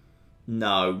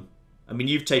 No. I mean,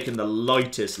 you've taken the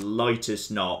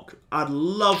lightest knock. I'd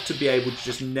love to be able to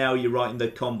just nail you right in the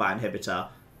combat inhibitor.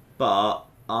 But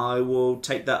I will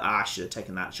take that. Ah, I should have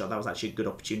taken that shot. That was actually a good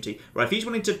opportunity. Right, if he's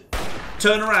wanting to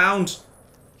turn around.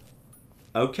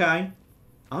 Okay.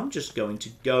 I'm just going to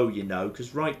go, you know,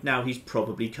 because right now he's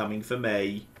probably coming for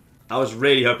me. I was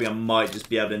really hoping I might just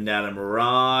be able to nail him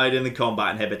right in the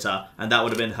combat inhibitor. And that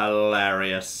would have been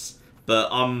hilarious. But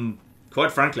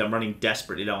quite frankly, I'm running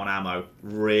desperately low on ammo.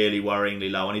 Really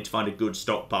worryingly low. I need to find a good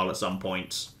stockpile at some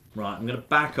point. Right, I'm going to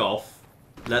back off.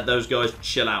 Let those guys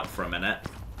chill out for a minute.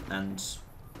 And,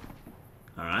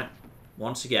 alright.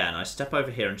 Once again, I step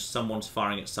over here and someone's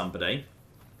firing at somebody.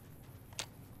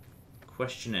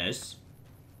 Question is,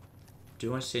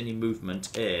 do I see any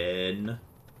movement in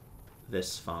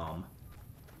this farm?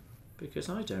 Because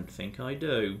I don't think I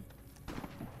do.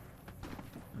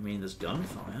 I mean, there's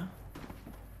gunfire.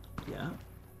 Yeah,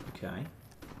 okay.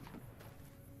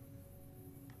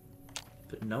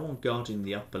 But no one guarding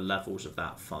the upper levels of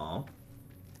that farm.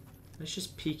 Let's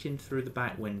just peek in through the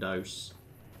back windows.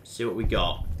 See what we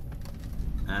got.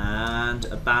 And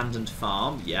abandoned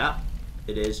farm. Yeah,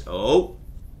 it is. Oh,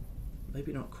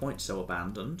 maybe not quite so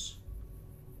abandoned.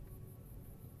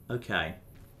 Okay.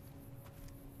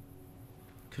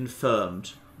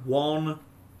 Confirmed. One,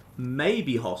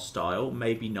 maybe hostile,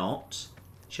 maybe not.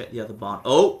 Check the other barn.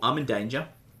 Oh, I'm in danger.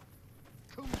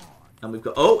 And we've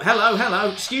got... Oh, hello,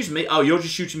 hello. Excuse me. Oh, you're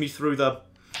just shooting me through the...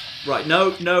 Right, no.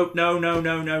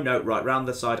 Right, round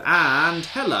the side. And,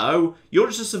 hello. You're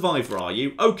just a survivor, are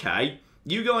you? Okay.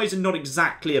 You guys are not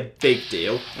exactly a big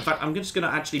deal. In fact, I'm just going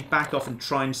to actually back off and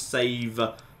try and save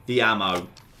the ammo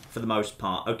for the most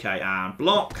part. Okay, and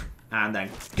block. And then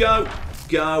go.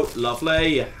 Go.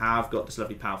 Lovely. Have got this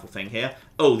lovely powerful thing here.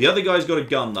 Oh, the other guy's got a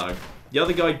gun, though. The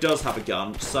other guy does have a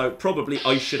gun, so probably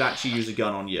I should actually use a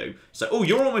gun on you. So, oh,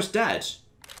 you're almost dead.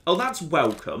 Oh, that's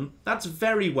welcome. That's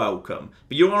very welcome.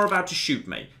 But you are about to shoot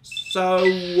me. So,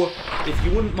 if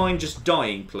you wouldn't mind just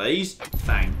dying, please.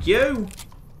 Thank you.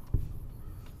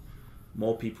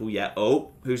 More people yet.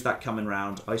 Oh, who's that coming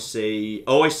round? I see...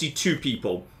 Oh, I see two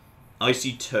people. I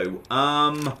see two.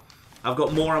 I've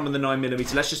got more ammo than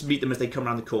 9mm. Let's just meet them as they come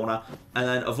around the corner. And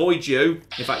then avoid you.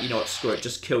 In fact, you know what? Screw it.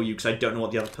 Just kill you because I don't know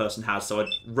what the other person has. So I'd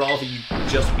rather you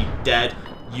just be dead.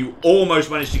 You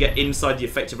almost managed to get inside the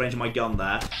effective range of my gun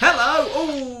there. Hello!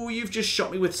 Oh, you've just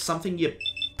shot me with something, you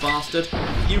bastard.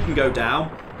 You can go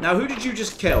down. Now, who did you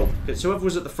just kill? It's whoever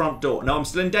was at the front door. No, I'm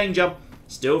still in danger.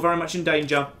 Still very much in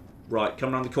danger. Right,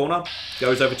 come around the corner.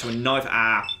 Goes over to a knife.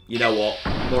 Ah, you know what?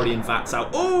 I'm already in VATS out.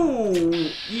 Oh,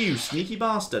 you sneaky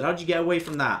bastard. How'd you get away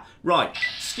from that? Right,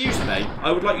 excuse me.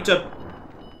 I would like you to...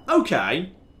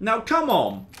 Okay. Now, come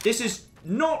on. This is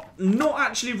not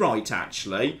actually right,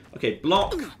 actually. Okay,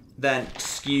 block. Then,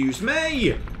 excuse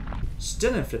me.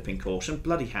 Still in flipping caution.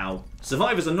 Bloody hell.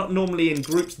 Survivors are not normally in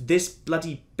groups this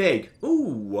bloody big.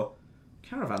 Ooh.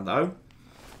 Caravan, though.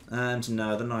 And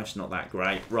no, the knife's not that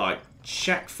great. Right.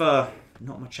 Check for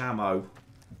not much ammo.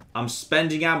 I'm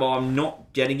spending ammo. I'm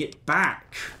not getting it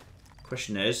back.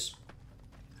 Question is,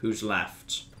 who's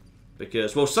left?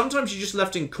 Because, well, sometimes you're just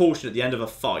left in caution at the end of a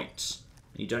fight.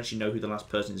 And you don't actually know who the last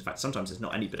person is. In fact, sometimes it's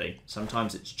not anybody.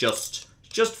 Sometimes it's just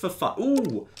for fun.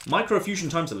 Ooh,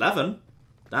 microfusion times 11.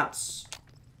 That's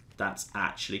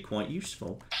actually quite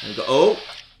useful. And we've got, oh.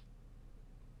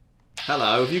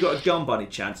 Hello, have you got a gun by any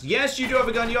chance? Yes, you do have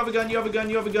a gun, you have a gun, you have a gun,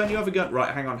 you have a gun, you have a gun.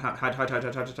 Right, hang on, hide.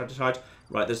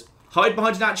 Right, there's... Hide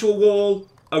behind an actual wall.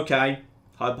 Okay,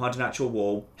 hide behind an actual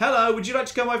wall. Hello, would you like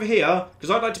to come over here?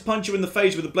 Because I'd like to punch you in the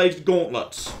face with a bladed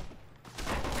gauntlets.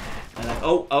 And then,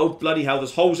 oh, bloody hell,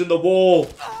 there's holes in the wall.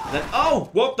 And then, oh,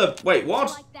 what the... Wait,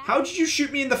 what? How did you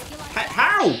shoot me in the...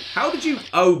 How? How did you...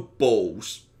 Oh,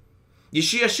 balls. I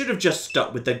should have just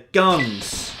stuck with the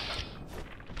guns.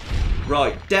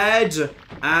 Right, dead,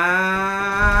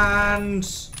 and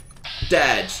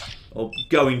dead. Or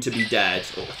going to be dead,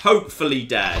 or hopefully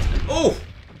dead. Oh!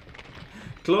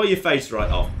 Claw your face right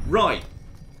off. Right,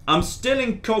 I'm still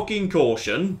in cocking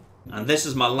caution. And this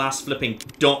is my last flipping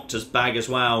doctor's bag as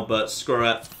well, but screw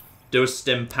it. Do a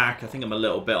stim pack. I think I'm a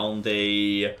little bit on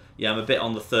the... Yeah, I'm a bit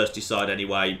on the thirsty side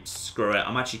anyway. Screw it.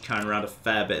 I'm actually carrying around a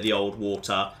fair bit of the old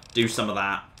water. Do some of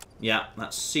that. Yeah,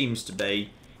 that seems to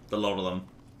be the lot of them.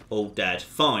 All dead.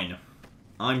 Fine.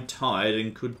 I'm tired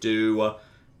and could do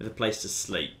with a place to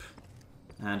sleep.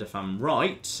 And if I'm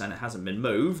right, and it hasn't been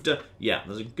moved, yeah,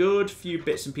 there's a good few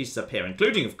bits and pieces up here,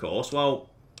 including, of course,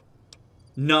 well,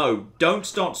 no, don't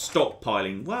start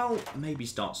stockpiling. Well, maybe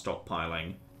start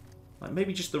stockpiling. Like,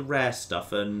 maybe just the rare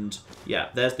stuff, and, yeah,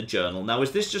 there's the journal. Now,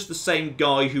 is this just the same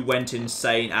guy who went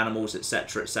insane, animals,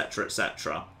 etc., etc.,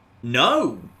 etc.?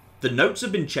 No! The notes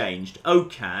have been changed.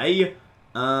 Okay.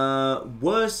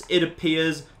 Worse, it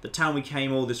appears the town we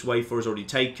came all this way for is already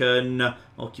taken.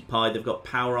 Occupied. They've got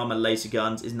power armor, laser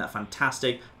guns. Isn't that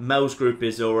fantastic? Mel's group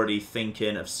is already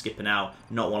thinking of skipping out.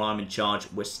 Not while I'm in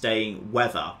charge. We're staying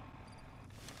weather.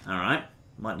 Alright.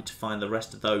 Might need to find the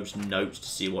rest of those notes to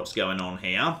see what's going on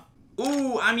here.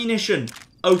 Ooh, ammunition.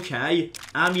 Okay.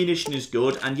 Ammunition is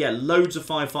good. And yeah, loads of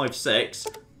 5.56.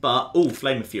 But, ooh,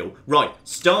 flamer fuel. Right.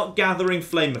 Start gathering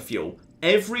flamer fuel.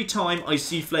 Every time I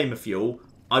see flamer fuel,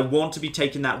 I want to be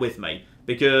taking that with me.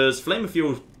 Because flamer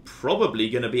fuel is probably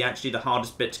going to be actually the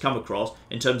hardest bit to come across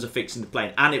in terms of fixing the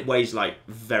plane. And it weighs, like,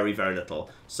 very, very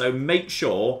little. So make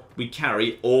sure we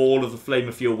carry all of the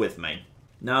flamer fuel with me.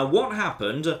 Now, what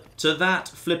happened to that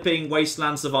flipping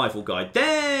Wasteland Survival Guide?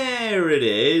 There it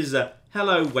is.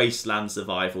 Hello, Wasteland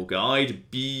Survival Guide.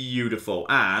 Beautiful.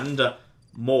 And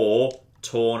more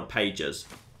torn pages.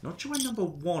 Not sure where number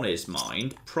 1 is,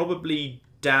 mind. Probably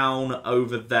down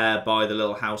over there by the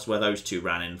little house where those two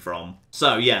ran in from.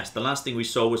 So, yes, the last thing we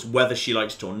saw was whether she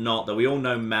likes it or not. Though we all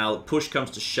know Mel, push comes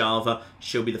to shove,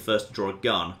 she'll be the first to draw a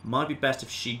gun. Might be best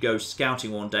if she goes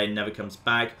scouting one day and never comes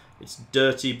back. It's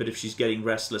dirty, but if she's getting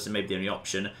restless, it may be the only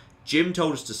option. Jim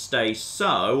told us to stay,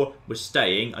 so we're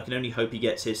staying. I can only hope he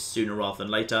gets his sooner rather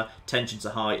than later. Tensions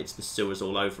are high. It's the sewers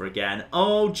all over again.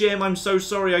 Oh, Jim, I'm so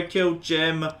sorry I killed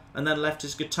Jim and then left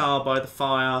his guitar by the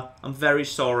fire. I'm very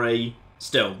sorry.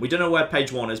 Still, we don't know where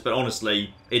page 1 is, but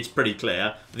honestly, it's pretty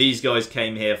clear. These guys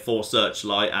came here for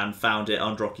Searchlight and found it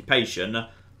under occupation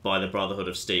by the Brotherhood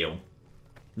of Steel.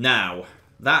 Now,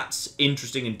 that's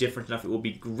interesting and different enough. It would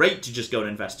be great to just go and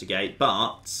investigate,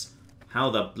 but how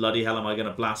the bloody hell am I going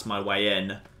to blast my way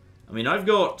in? I mean, I've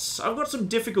got some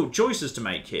difficult choices to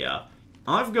make here.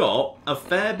 I've got a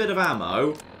fair bit of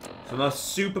ammo from a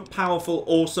super powerful,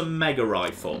 awesome mega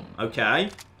rifle. Okay,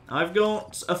 I've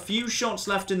got a few shots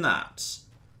left in that,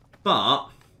 but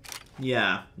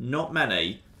yeah, not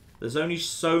many. There's only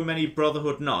so many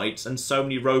Brotherhood Knights and so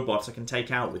many robots I can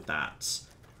take out with that.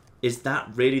 Is that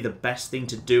really the best thing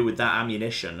to do with that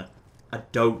ammunition? I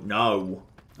don't know.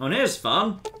 Oh, and here's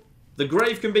fun. The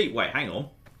grave can be... Wait, hang on.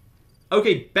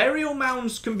 Okay, burial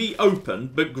mounds can be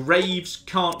opened, but graves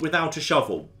can't without a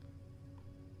shovel.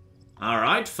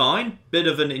 Alright, fine. Bit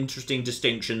of an interesting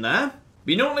distinction there.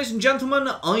 But you know what, ladies and gentlemen?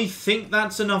 I think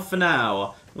that's enough for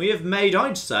now. We have made,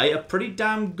 I'd say, a pretty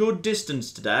damn good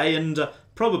distance today, and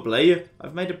probably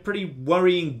I've made a pretty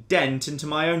worrying dent into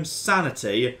my own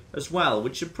sanity as well,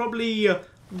 which should probably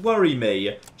worry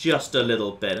me just a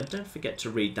little bit. And don't forget to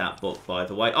read that book, by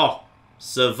the way. Oh,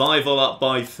 survival up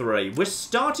by 3. We're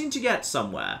starting to get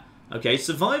somewhere. Okay,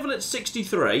 survival at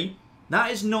 63. That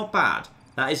is not bad.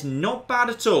 That is not bad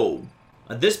at all.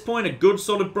 At this point, a good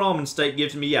solid Brahmin steak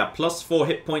gives me, yeah, plus 4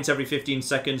 hit points every 15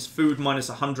 seconds. Food minus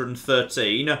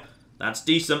 113. That's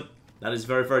decent. That is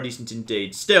very, very decent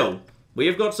indeed. Still, we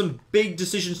have got some big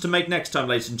decisions to make next time,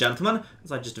 ladies and gentlemen.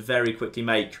 As I just very quickly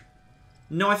make...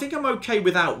 No, I think I'm okay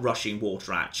without rushing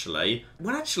water, actually.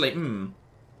 Well, actually,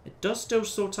 it does still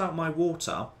sort out my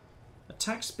water.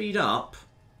 Attack speed up.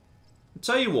 I'll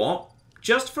tell you what,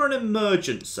 just for an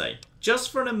emergency,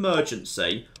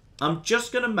 I'm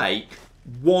just going to make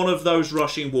one of those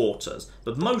rushing waters.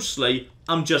 But mostly,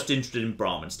 I'm just interested in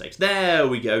Brahmin steaks. There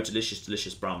we go, delicious,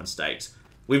 delicious Brahmin steaks.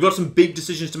 We've got some big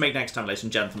decisions to make next time, ladies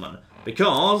and gentlemen.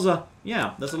 Because,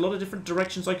 yeah, there's a lot of different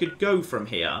directions I could go from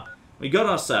here. We got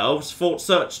ourselves Fort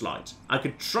Searchlight. I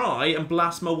could try and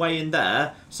blast my way in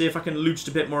there, see if I can loot it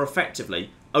a bit more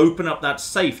effectively. Open up that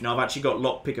safe. Now I've actually got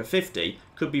lockpicker 50.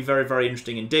 Could be very, very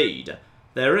interesting indeed.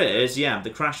 There is, yeah, the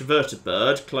crash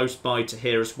vertibird close by to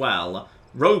here as well.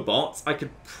 Robots I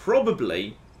could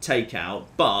probably take out,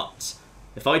 but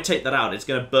if I take that out, it's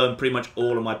going to burn pretty much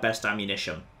all of my best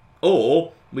ammunition.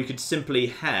 Or we could simply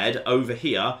head over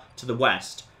here to the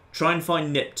west. Try and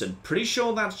find Nipton. Pretty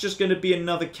sure that's just going to be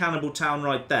another cannibal town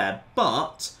right there.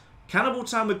 But cannibal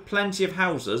town with plenty of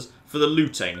houses for the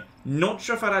looting. Not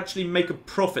sure if I'd actually make a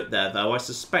profit there, though. I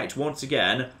suspect, once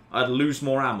again, I'd lose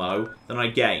more ammo than I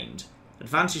gained.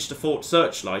 Advantage to Fort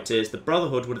Searchlight is the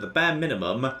Brotherhood would, at the bare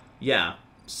minimum, yeah,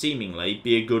 seemingly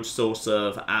be a good source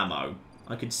of ammo.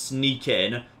 I could sneak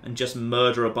in and just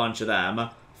murder a bunch of them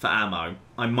for ammo.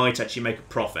 I might actually make a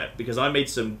profit, because I made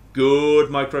some good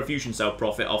microfusion cell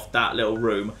profit off that little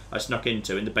room I snuck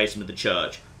into in the basement of the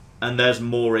church. And there's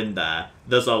more in there.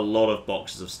 There's a lot of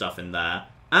boxes of stuff in there.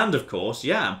 And of course,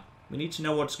 yeah, we need to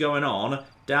know what's going on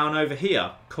down over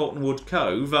here. Cottonwood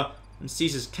Cove and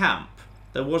Caesar's Camp.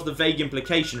 There was the vague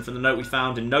implication from the note we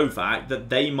found in Novak that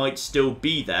they might still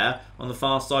be there on the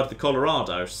far side of the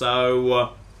Colorado.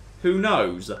 So, who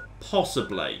knows?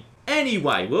 Possibly.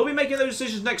 Anyway, we'll be making those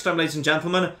decisions next time, ladies and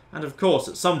gentlemen. And of course,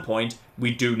 at some point,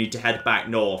 we do need to head back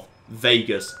north.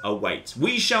 Vegas awaits.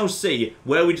 We shall see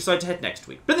where we decide to head next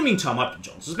week. But in the meantime, I've been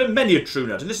John. This has been many a true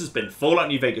nerd, and this has been Fallout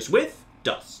New Vegas with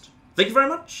Dust. Thank you very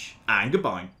much, and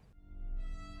goodbye.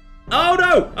 Oh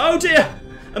no! Oh dear!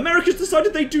 America's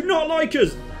decided they do not like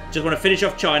us! Just want to finish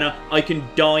off China. I can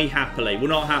die happily. Well,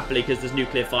 not happily because there's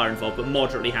nuclear fire involved, but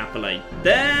moderately happily.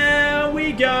 There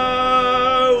we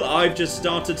go! I've just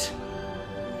started...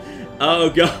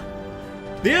 Oh god.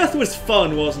 The Earth was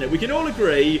fun, wasn't it? We can all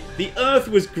agree the Earth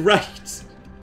was great.